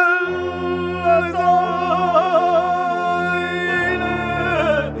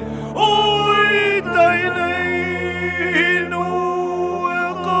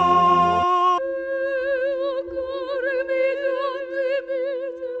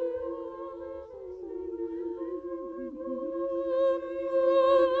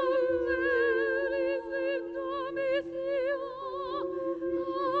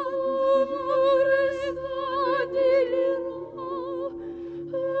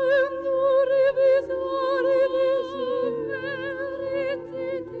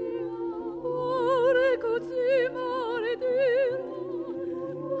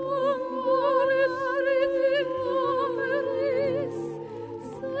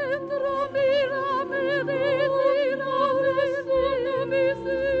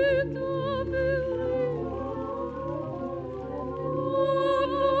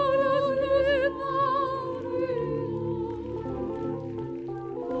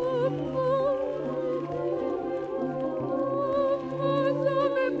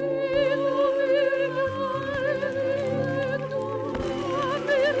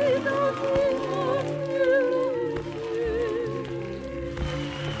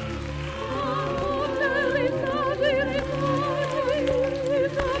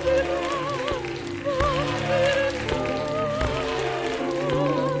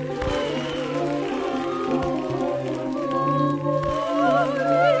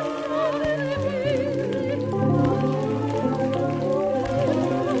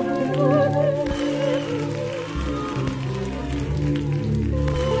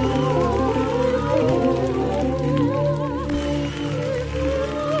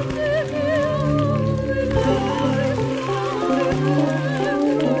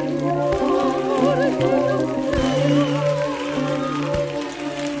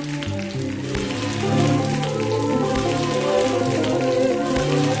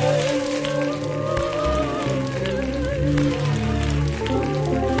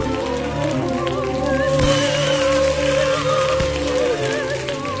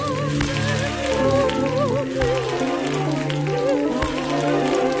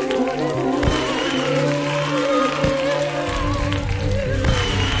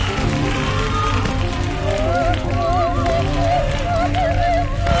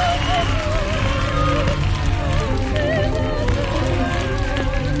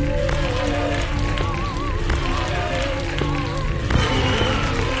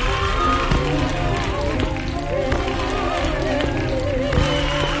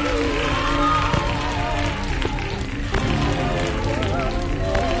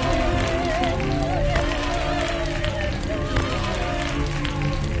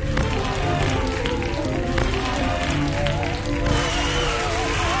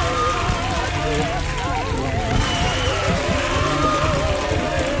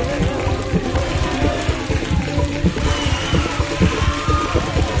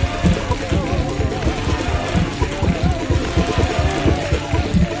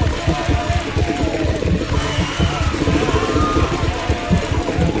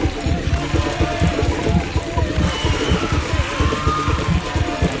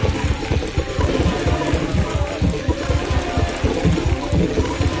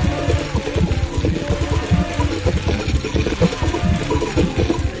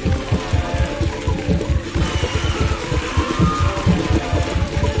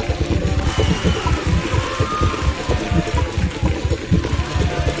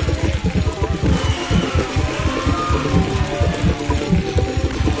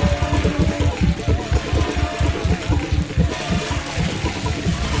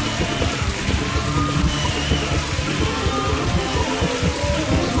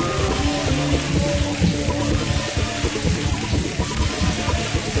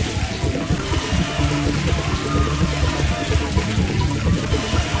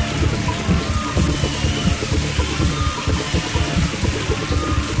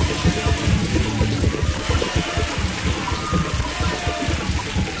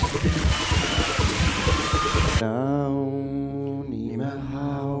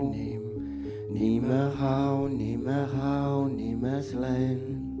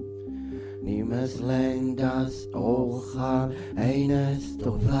Niemals läng das Ochal eines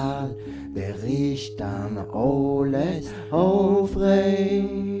Toval, der riecht an alles aufreibes,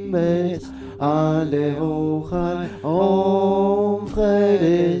 alle Ochal aufreibes,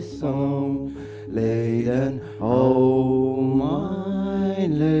 Leiden, oh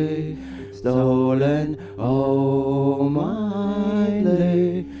mein Leben, stolen, oh mein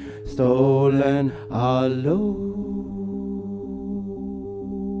Leben, stolen, hallo.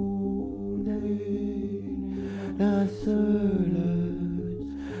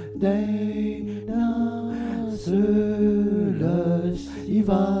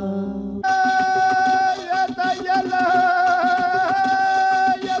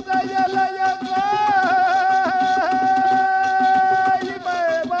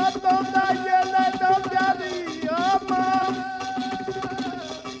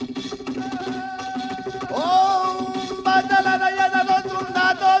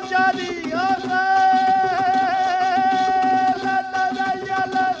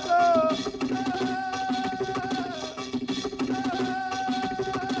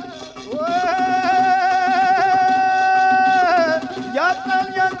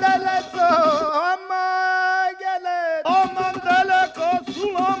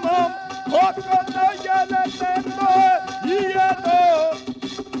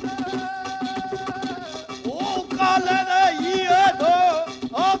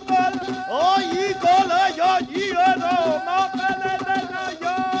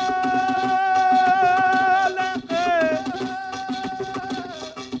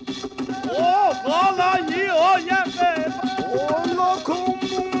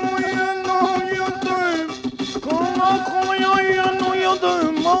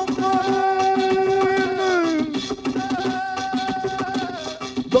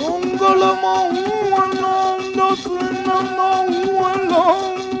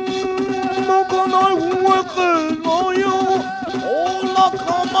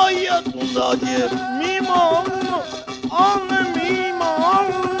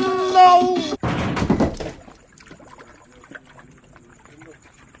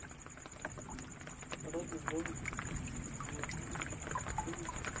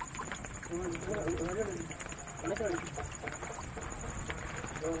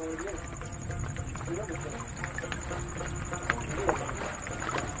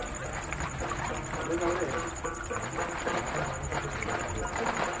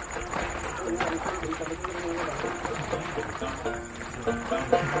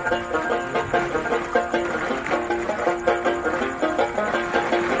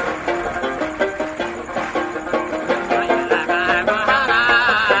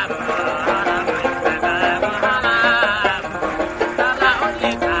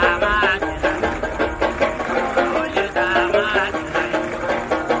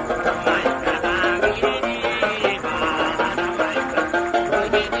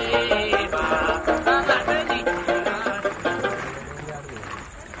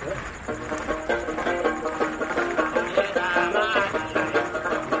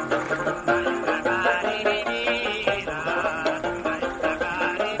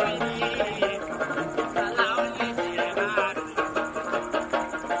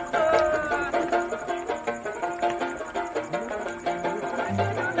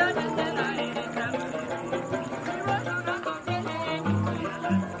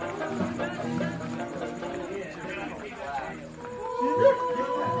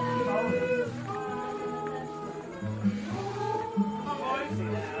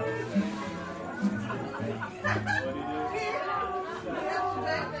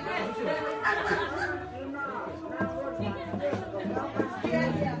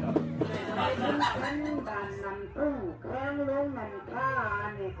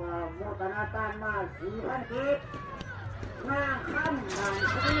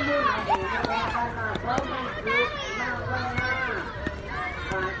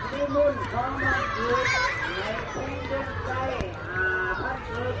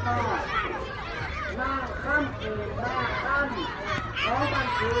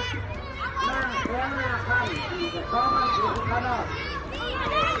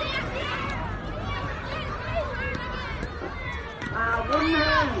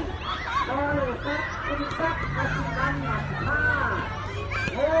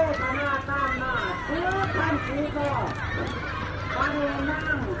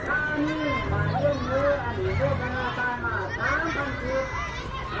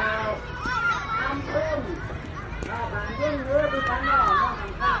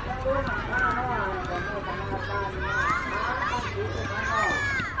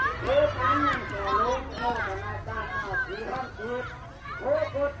โ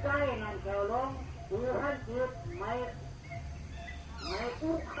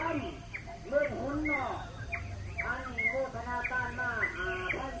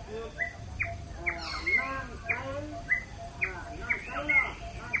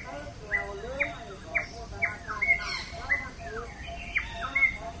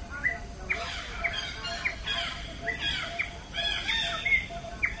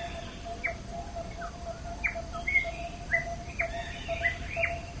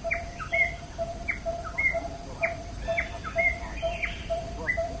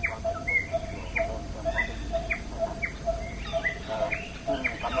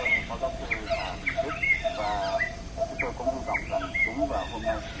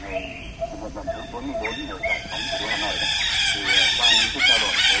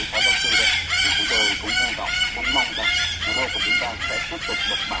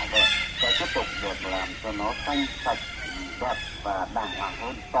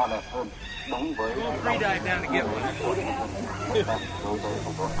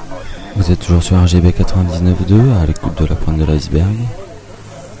Vous êtes toujours sur RGB 99.2 à l'écoute de la pointe de l'iceberg.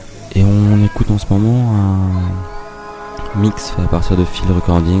 Et on écoute en ce moment un mix fait à partir de field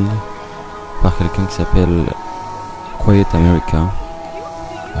recording par quelqu'un qui s'appelle Quiet America.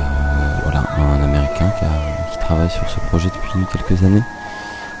 Voilà, un américain qui travaille sur ce projet depuis quelques années.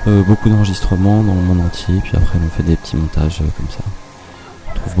 Beaucoup d'enregistrements dans le monde entier, puis après on fait des petits montages comme ça.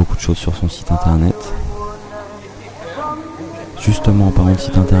 On trouve beaucoup de choses sur son site internet. Justement, en parlant de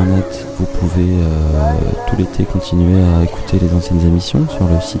site internet, vous pouvez tout l'été continuer à écouter les anciennes émissions sur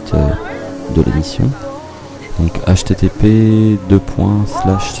le site de l'émission. Donc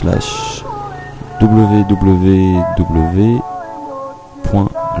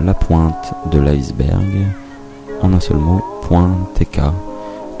http://www.lapointe-de-l'iceberg en un seul mot .tk.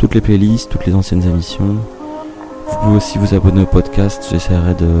 Toutes les playlists, toutes les anciennes émissions. Vous pouvez aussi vous abonner au podcast.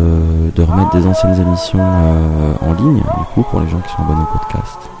 J'essaierai de remettre des anciennes émissions en ligne, du coup, pour les gens qui sont abonnés au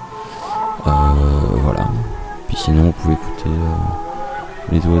podcast. Voilà. Puis sinon, vous pouvez écouter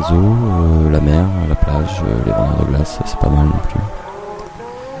les oiseaux, la mer, la plage, les vendeurs de glace. C'est pas mal non plus.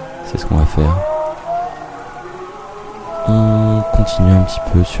 C'est ce qu'on va faire. On continue un petit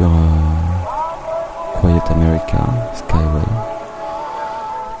peu sur Quiet America, Skyway.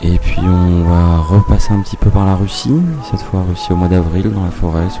 Et puis on va repasser un petit peu par la Russie, cette fois Russie au mois d'avril, dans la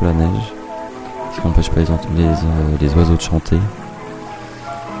forêt, sous la neige, ce qui n'empêche pas les oiseaux de chanter.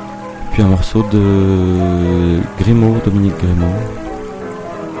 Puis un morceau de Dominique Grimaud,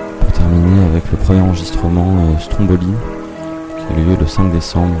 pour terminer avec le premier enregistrement Stromboli, qui a eu lieu le 5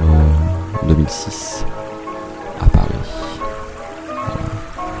 décembre 2006 à Paris. Voilà.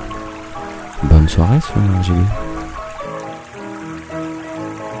 Bonne soirée sur RGB.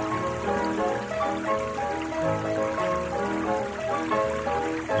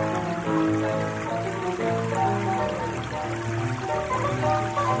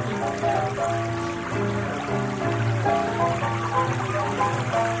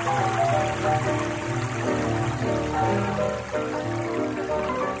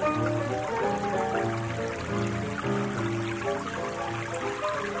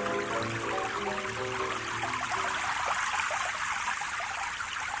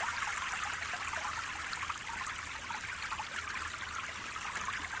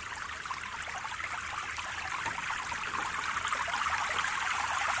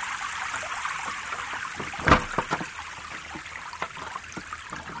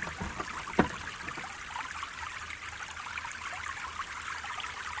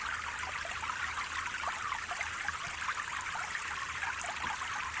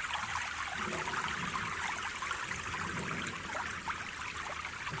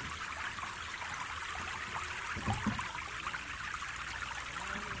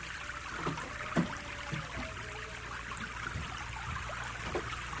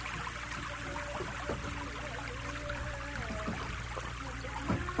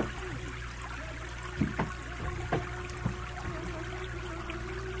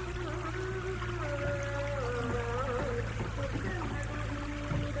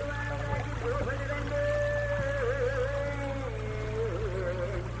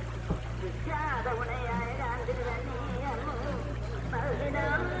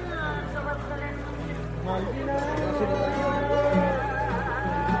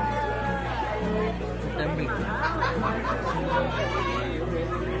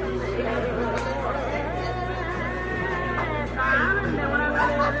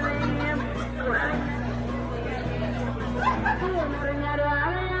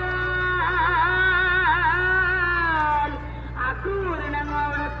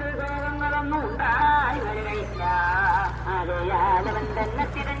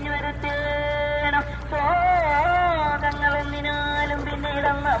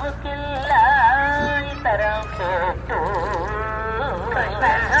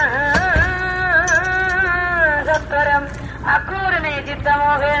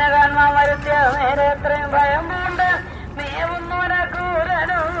 ചിത്തമോഹേന കാൺമാൻ വരുത്തിയ നേരെ എത്രയും ഭയം പൂണ്ട്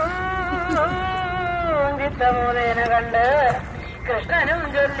മേവുന്നോരക്കൂരനും ചിത്തമോഹേന കണ്ട് കൃഷ്ണനും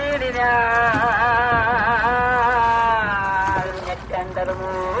ചൊല്ലിടിനാണ്ടത്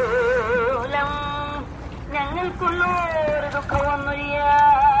മൂലം ഞങ്ങൾക്കുള്ളൊരു ദുഃഖമൊന്നൊഴിയാതെ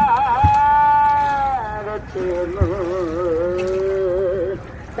തീർന്നു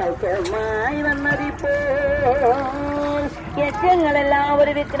സൗഖ്യമായി വന്നതിപ്പോൾ യജ്ഞങ്ങളെല്ലാം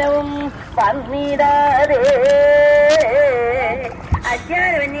ഒരു വിഘ്നവും വന്നിടാതെ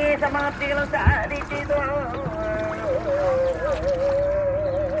അജ്ഞാനവന്യ സമാപ്തികളും സാധിച്ചതോ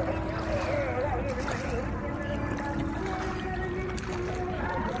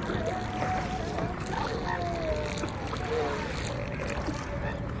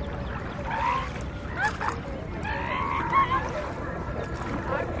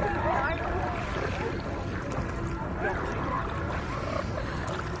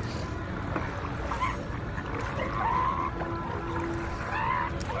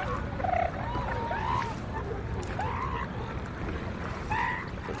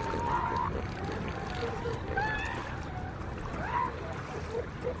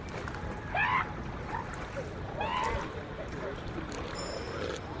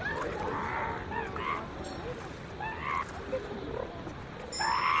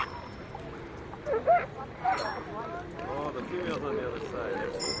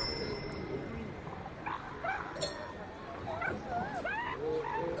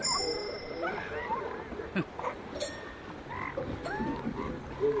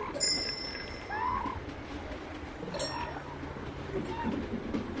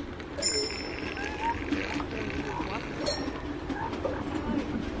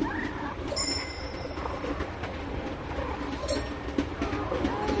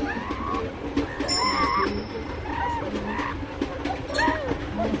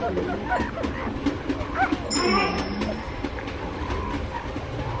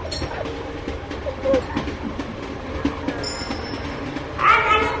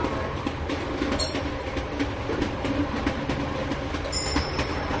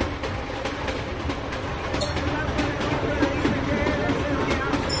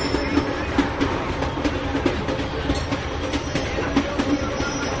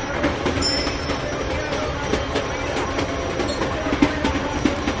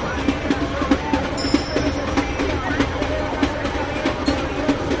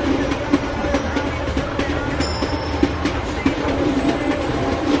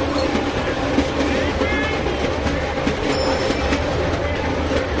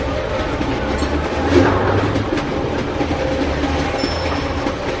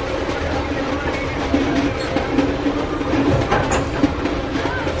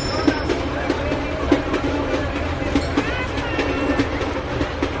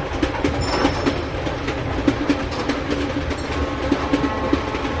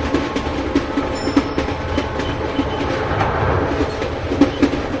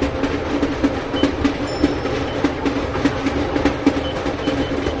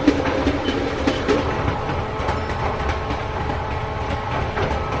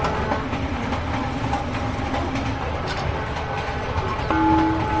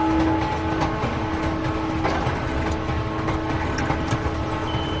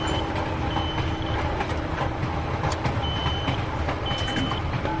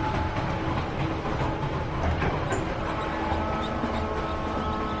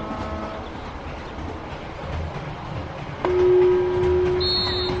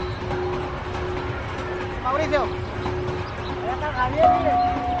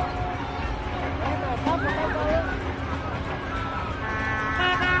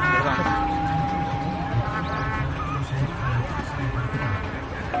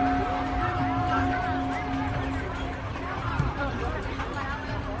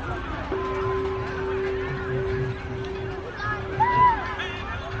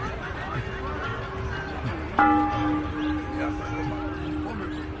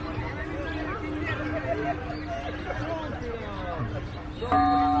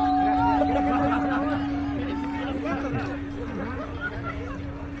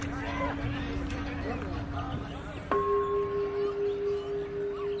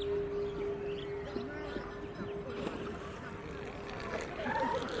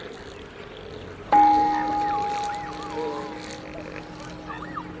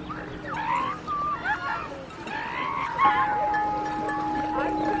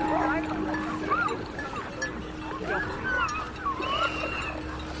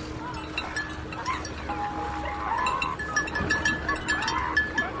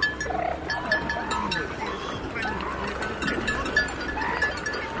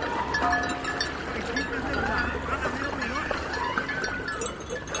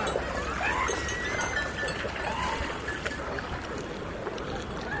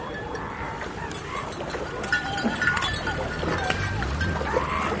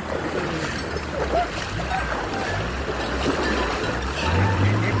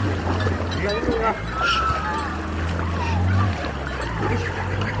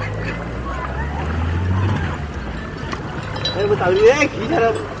그래 이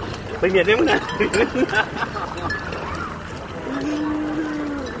사람 그게 때문에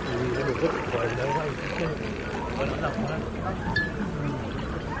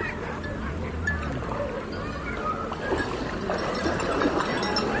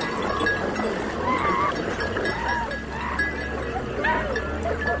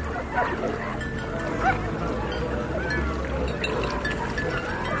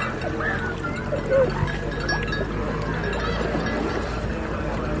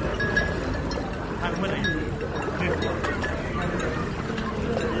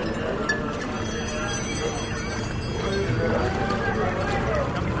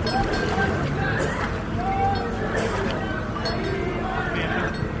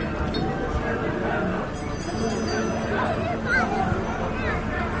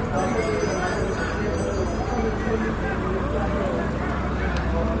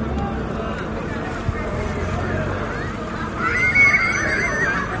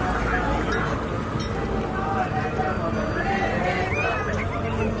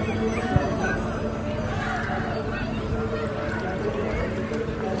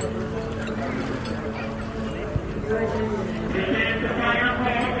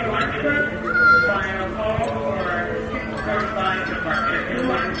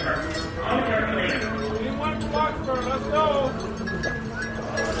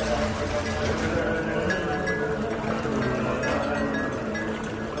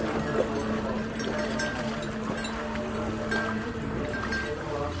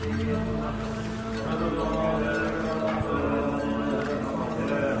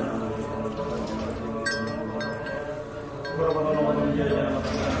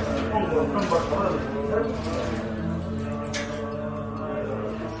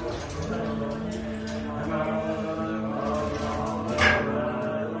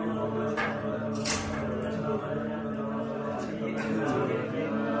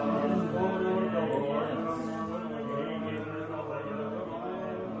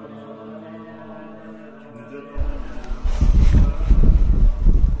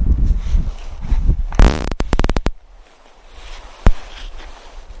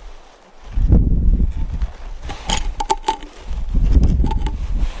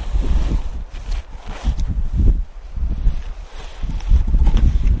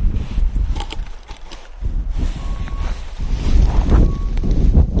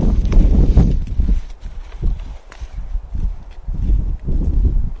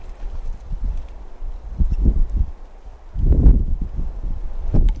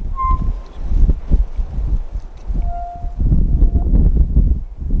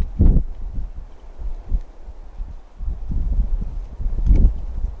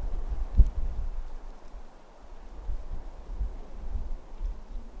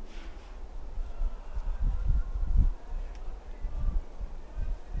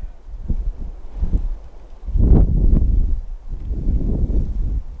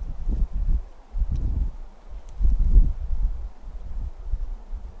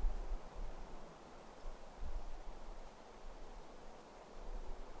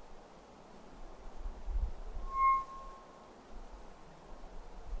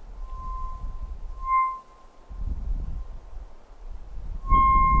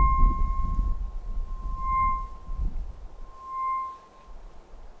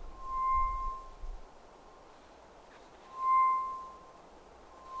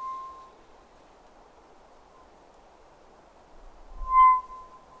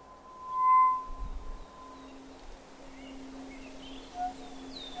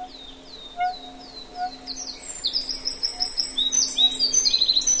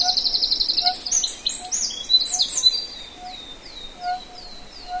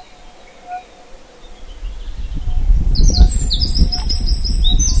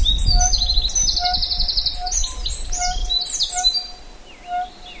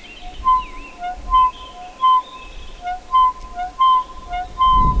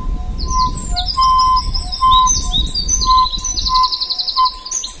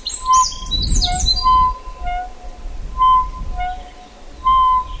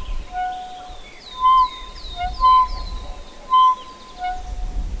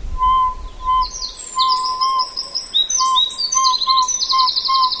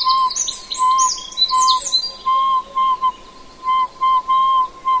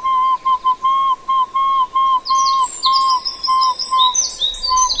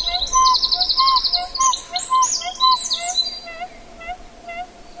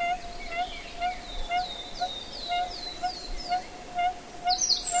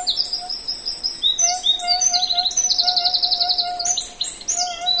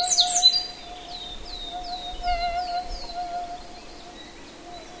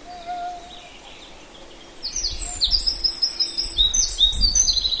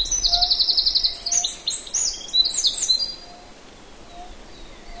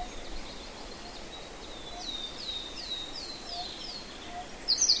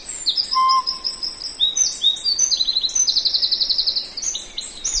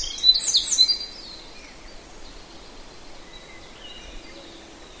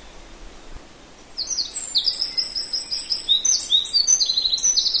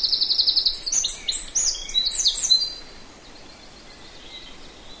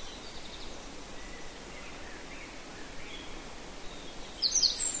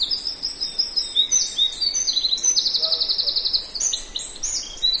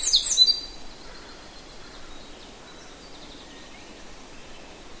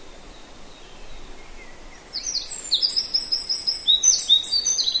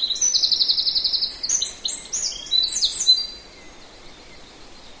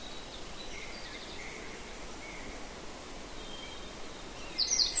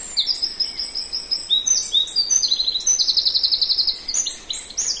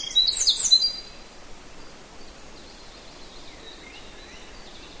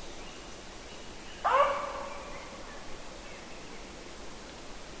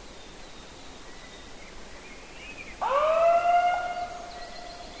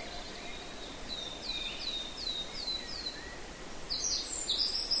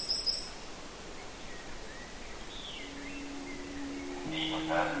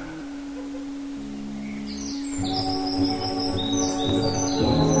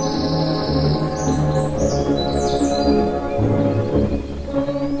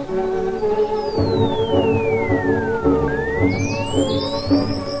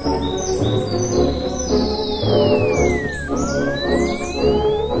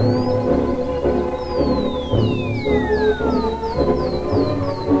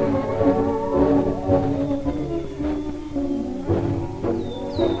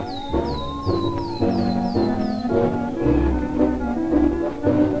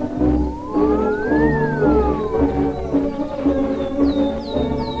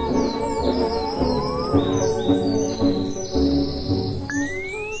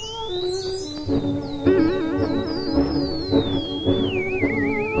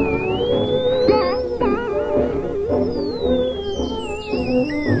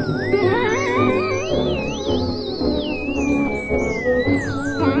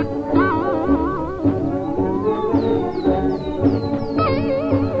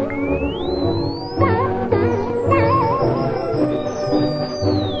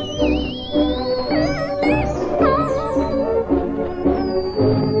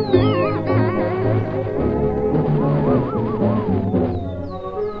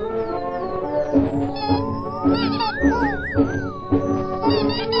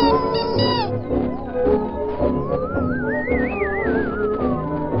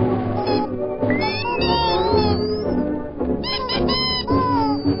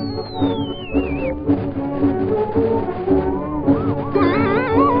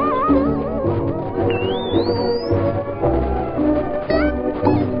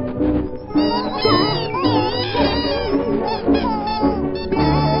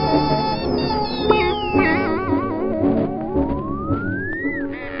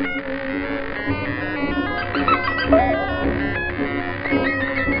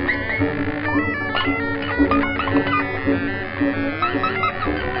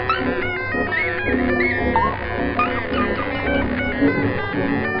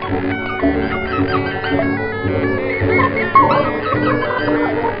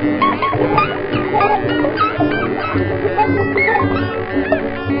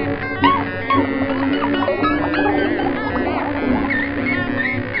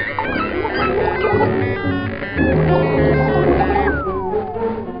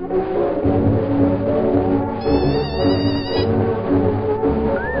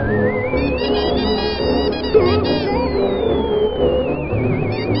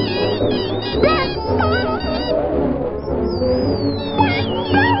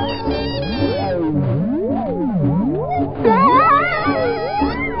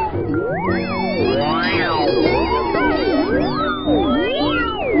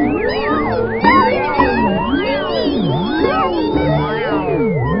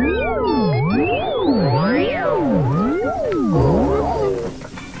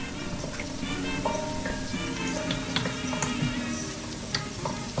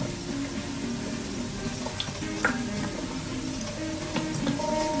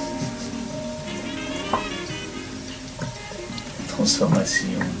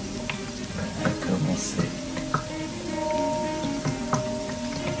Transformation a commencé.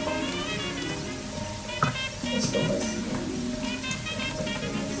 Transformation.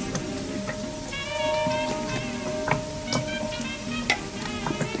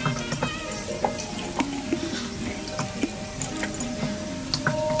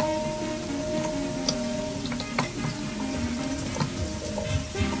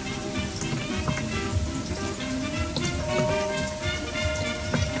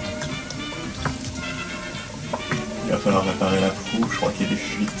 Il va falloir réparer la proue, je crois qu'il y a des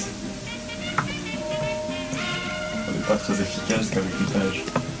fuites. On n'est pas très efficace qu'avec l'étage.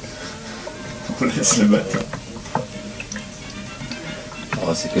 On laisse le bateau.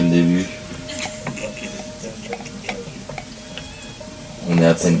 Oh, c'est que le début. On est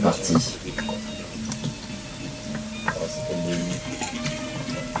à peine parti.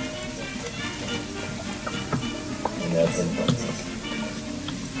 On est à peine parti.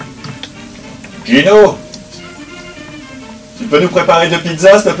 Gino, tu peux nous préparer 2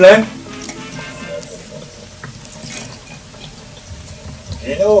 pizzas, s'il te plaît?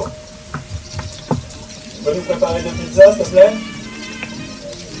 Gino, tu peux nous préparer 2 pizzas, s'il te plaît?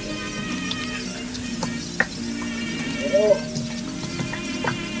 Gino,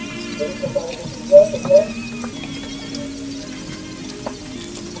 tu peux nous préparer 2 pizzas, s'il te plaît?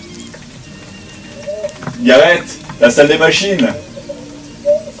 Gareth, la salle des machines.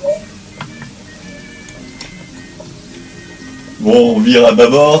 Bon, on vire à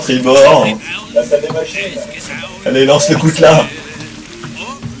bâbord, tribord. La salle des machines. Allez, lance le coutelas.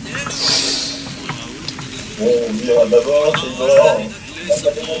 On vire à bâbord, tribord.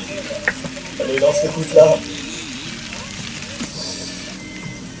 Allez, lance l'écoute là.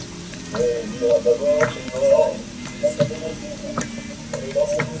 On vire à bâbord, tribord. Allez,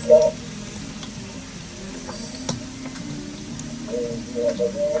 lance l'écoute là. On vire à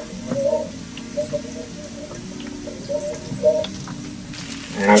bâbord, tribord.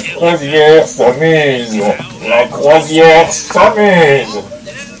 La croisière s'amuse. La croisière s'amuse.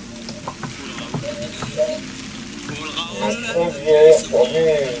 La croisière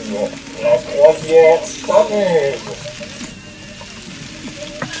s'amuse.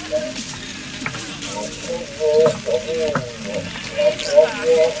 La croisière s'amuse. La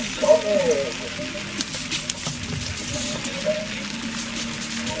croisière s'amuse.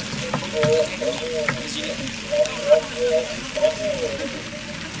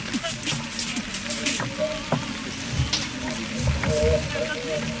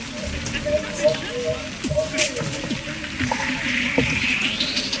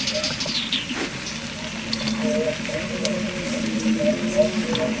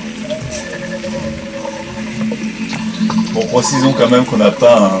 Bon, précisons quand même qu'on n'a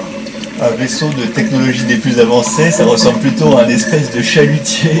pas un vaisseau de technologie des plus avancées, ça ressemble plutôt à un espèce de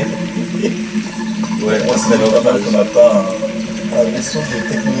chalutier. Ouais, précisons quand même qu'on n'a pas un vaisseau de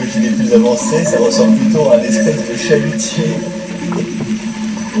technologie des plus avancées, ça ressemble plutôt à un espèce de chalutier.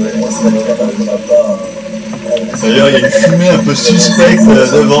 Ouais, précisons quand même qu'on n'a pas D'ailleurs, il y a une fumée un peu suspecte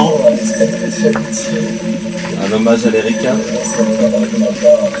devant. Un hommage à l'Erika.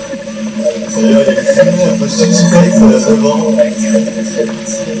 D'ailleurs, il y a une fumée un peu suspecte devant.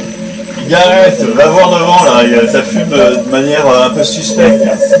 Gareth, va voir devant là, ça fume de manière un peu suspecte.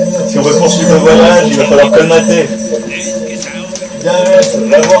 Si on veut poursuivre le voyage, il va falloir colmater. Gareth,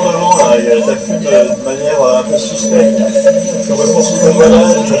 va voir devant là, ça fume de manière un peu suspecte. Si on veut poursuivre le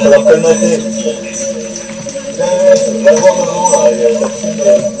voyage, il va falloir colmater. Gareth, va voir devant là, ça fume de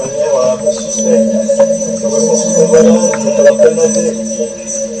manière un peu suspecte. Si on veut poursuivre le voyage, il va falloir colmater.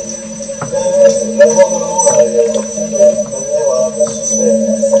 La voir devant là, ça fume de manière un peu suspecte.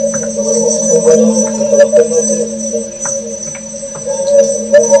 Si on veut poursuivre le voyage, il va falloir colmater. La voir devant là, ça fume de manière un peu suspecte. Si on veut poursuivre le voyage, il va falloir colmater.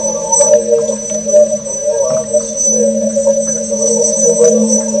 La voir devant là, ça fume de manière un peu suspecte. Si on veut poursuivre le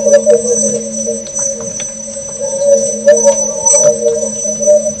voyage, il va falloir colmater. La voir devant là, ça fume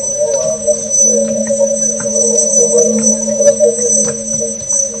de manière un peu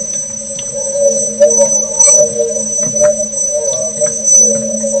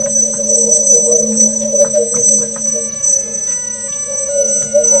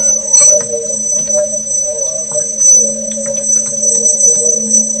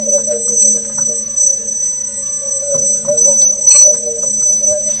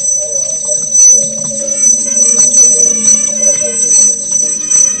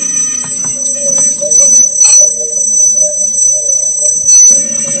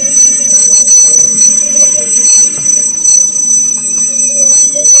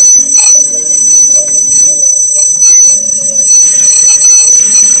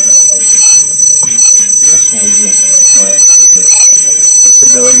J'essaie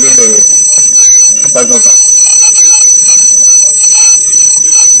de régler les... Pas dans un...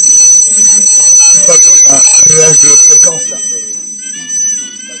 Pas dans un nuage de haute fréquence là.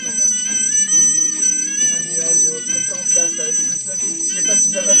 Un nuage de haute fréquence là, ça, je sais pas si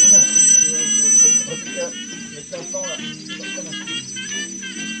ça va tenir. En tout cas, les tympan là, c'est pas très mal.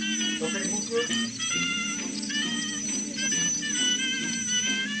 Sentez les boucles.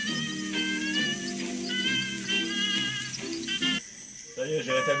 Ça y est,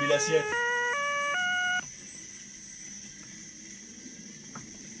 j'ai rétabli l'assiette.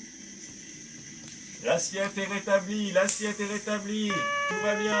 L'assiette est rétablie, l'assiette est rétablie. Tout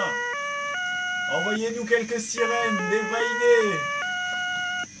va bien. Envoyez-nous quelques sirènes, des va-et-vient.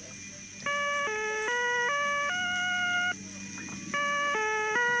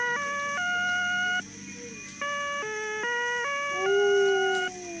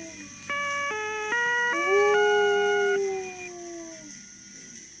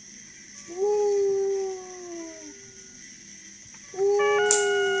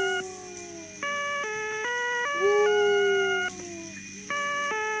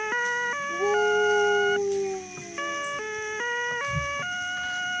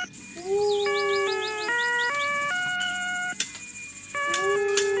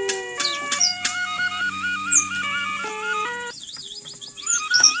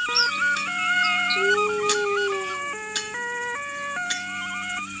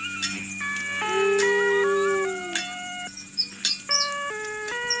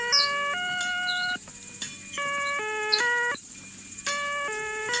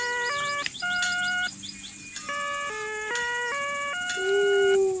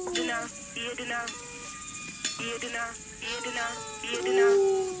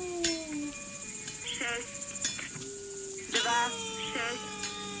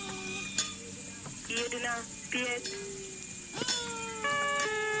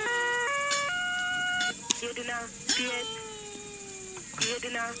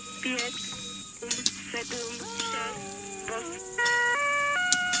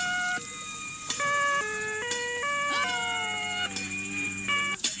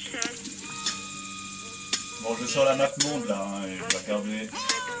 Bon, je sors la map monde là, hein, et je vais regarder.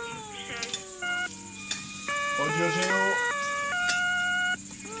 Audio Géo.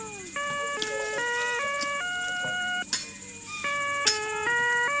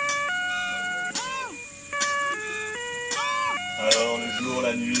 Alors, le jour,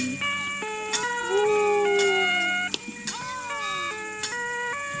 la nuit.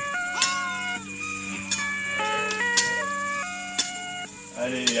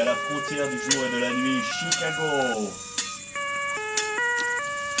 Allez, à la frontière du jour et de la nuit, Chicago.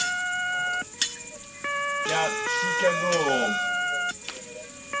 4, Chicago.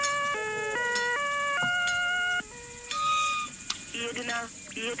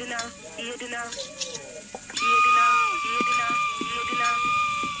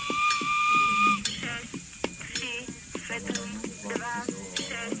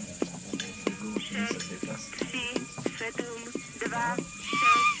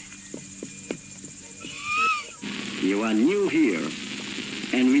 You are new here,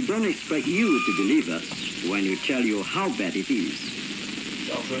 and we don't expect you to believe us when we tell you how bad it is.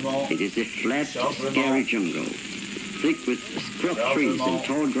 It is a flat, scary jungle, thick with scrub trees and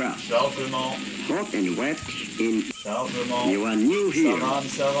tall grass, hot and wet in... You are new here,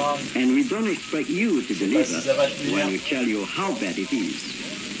 and we don't expect you to believe us when we tell you how bad it is.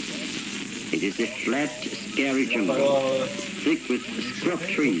 It is a flat, scary jungle, thick with scrub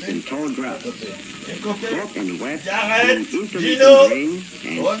trees and tall grass, hot and wet in intermittent rain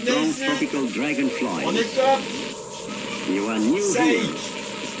and strong tropical dragonflies. You are new here,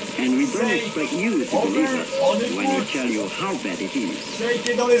 and we don't expect you to believe us when we tell you how bad it is.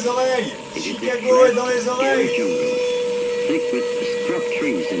 It is a flat, scary jungle, thick with scrub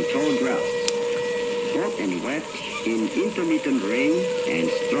trees and tall grass, hot and wet in intermittent rain and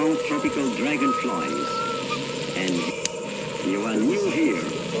strong tropical dragonflies. And you are new here,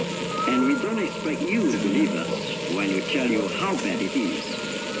 and we don't expect you to believe us when we tell you how bad it is.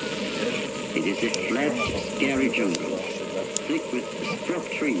 It is a flat, scary jungle, thick with scrub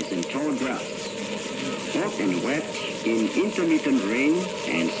trees and tall grass, hot and wet in intermittent rain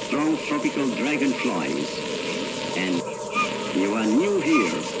and strong tropical dragonflies. And you are new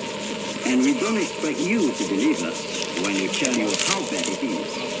here, and we don't expect you to believe us when we tell you how bad it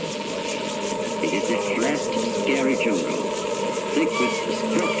is. It is a flat, scary jungle, thick with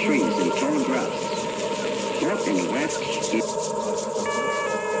scrub trees and tall grass, hot and wet in...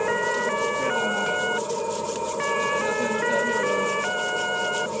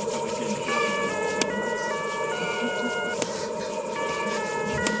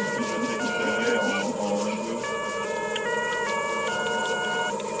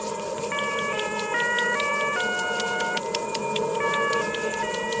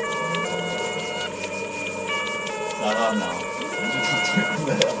 Ça rame là.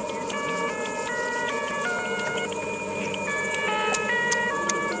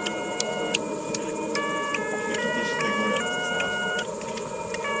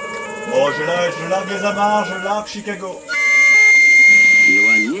 Bon, je largue les amarres, je largue Chicago. You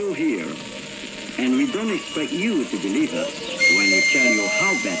are new here, and we don't expect you to believe us when we tell you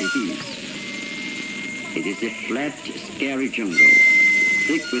how bad it is. It is a flat, scary jungle,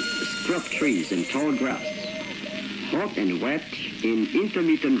 thick with scrub trees and tall grass, hot and wet in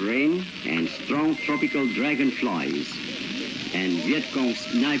intermittent rain and strong tropical dragonflies and Viet Cong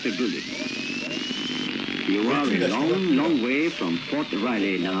sniper bullets. You are a long, long way from Fort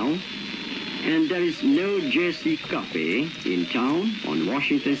Riley now, and there is no Jersey Cafe in town on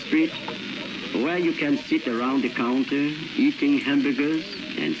Washington Street where you can sit around the counter eating hamburgers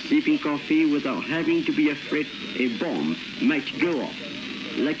and sipping coffee without having to be afraid a bomb might go off,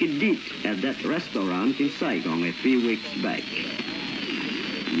 like it did at that restaurant in Saigon a few weeks back.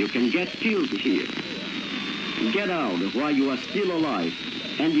 You can get killed here. Get out while you are still alive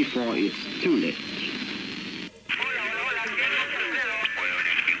and before it's too late.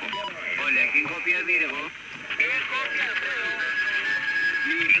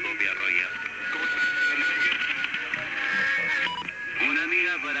 Una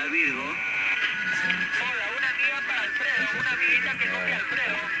amiga para Virgo. Hola, una amiga para Alfredo, una amiguita que copia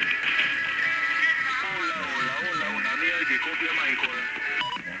Alfredo. Hola, una amiga que copia Michael.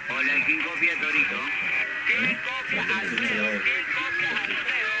 Hola, ¿quién copia Torito? ¿Quién copia Alfredo? ¿Quién copia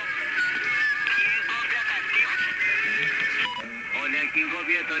Alfredo? ¿Quién copia Castillo? Hola, ¿quién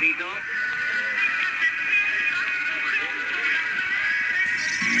copia Torito?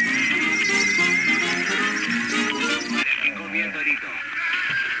 Hola, ¿quién copia Torito?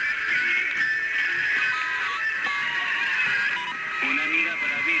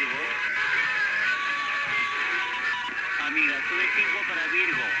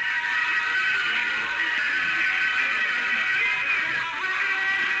 Virgo.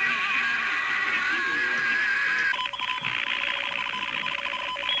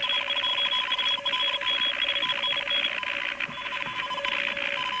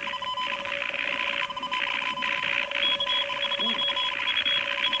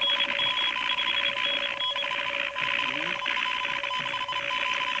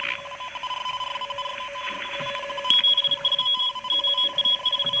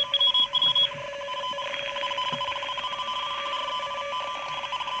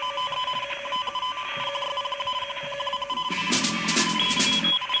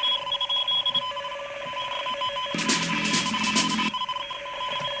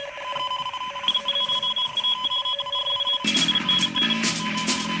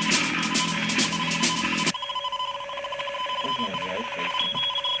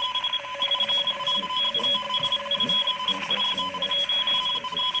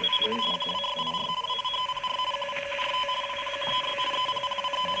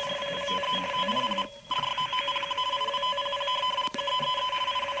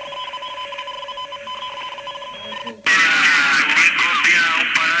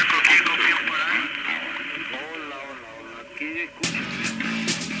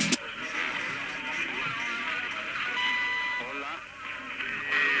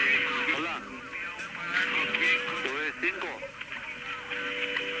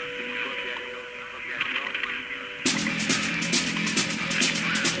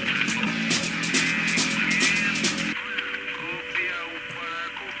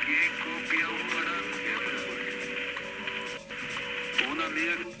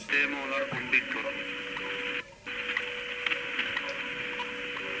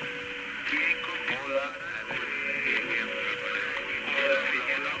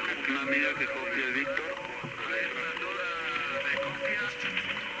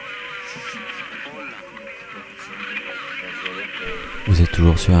 Vous êtes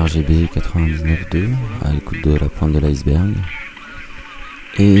toujours sur RGB 99.2 à l'écoute de la pointe de l'iceberg.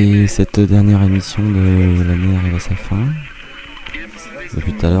 Et cette dernière émission de l'année arrive à sa fin.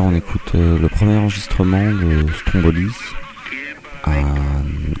 Depuis tout à l'heure, on écoute le premier enregistrement de Stromboli, un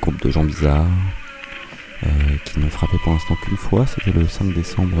groupe de gens bizarres qui n'ont frappé pour l'instant qu'une fois, c'était le 5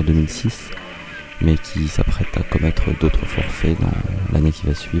 décembre 2006, mais qui s'apprête à commettre d'autres forfaits dans l'année qui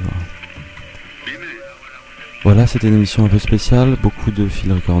va suivre. Voilà, c'était une émission un peu spéciale, beaucoup de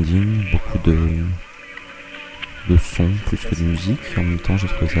field recording, beaucoup de sons plus que de musique. En même temps, j'ai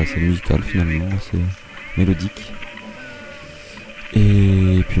trouvé ça assez musical finalement, assez mélodique.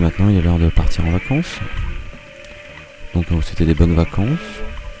 Et puis maintenant, il est l'heure de partir en vacances. Donc c'était des bonnes vacances.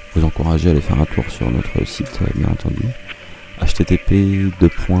 Vous encouragez à aller faire un tour sur notre site, bien entendu.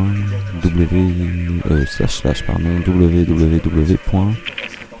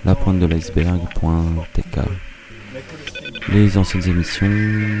 http://www.lapointedeliceberg.tk. Les anciennes émissions,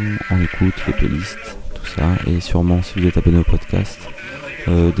 en écoute, les playlists, tout ça. Et sûrement, si vous êtes abonné au podcast,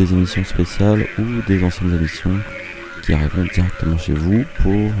 des émissions spéciales ou des anciennes émissions qui arriveront directement chez vous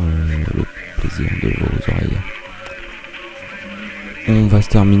pour le plaisir de vos oreilles. On va se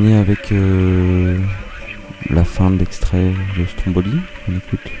terminer avec la fin de l'extrait de Stromboli, on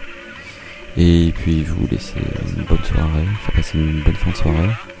écoute. Et puis vous laissez une bonne soirée, passer une bonne fin de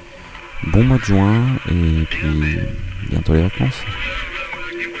soirée. Bon mois de juin et puis bientôt les vacances.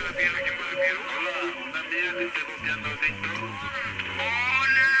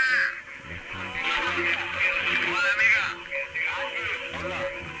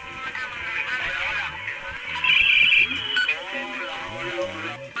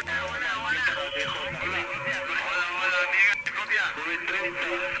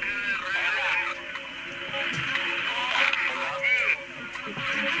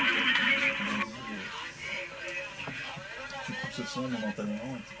 Ce son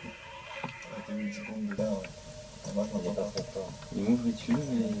momentanément et tu coupes avec les 8 secondes de l'air. Il m'ouvre dessus, mais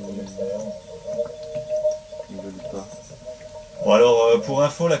il ne veut pas. Bon alors pour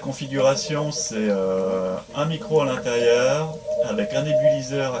info, la configuration c'est un micro à l'intérieur avec un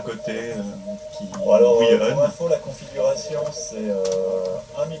ébulliseur à côté qui bouillonne. Pour info, la configuration c'est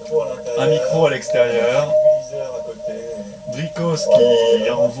un micro à l'intérieur, un micro à l'extérieur, un ébulliseur à côté, Bricos qui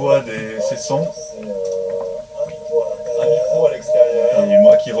envoie ses sons. À l'extérieur. Et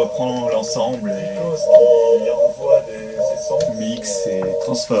moi qui reprends l'ensemble et qui envoie ses sons, mix et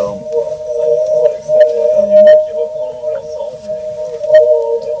transforme. Et moi qui reprends l'ensemble et...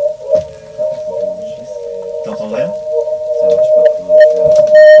 T'entends rien? Ça marche pas,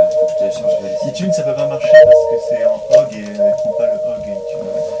 faut que je télécharge les sites. iTunes ça peut pas marcher parce que c'est en hog et il prend pas le hog et il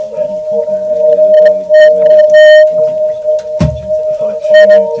prend que les autres. Faudrait que tu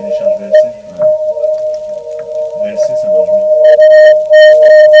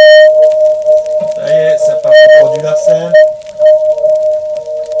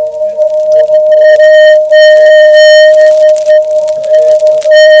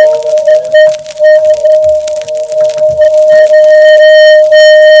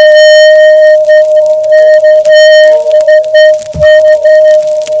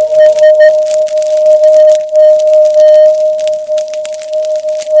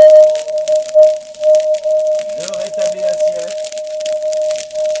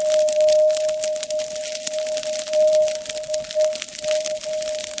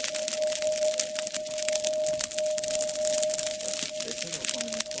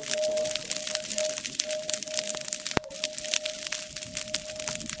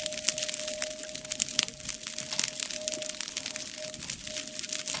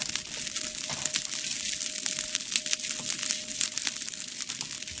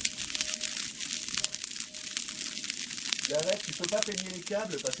Arrête, tu peux pas peigner les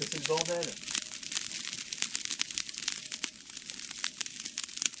câbles parce que c'est le bordel.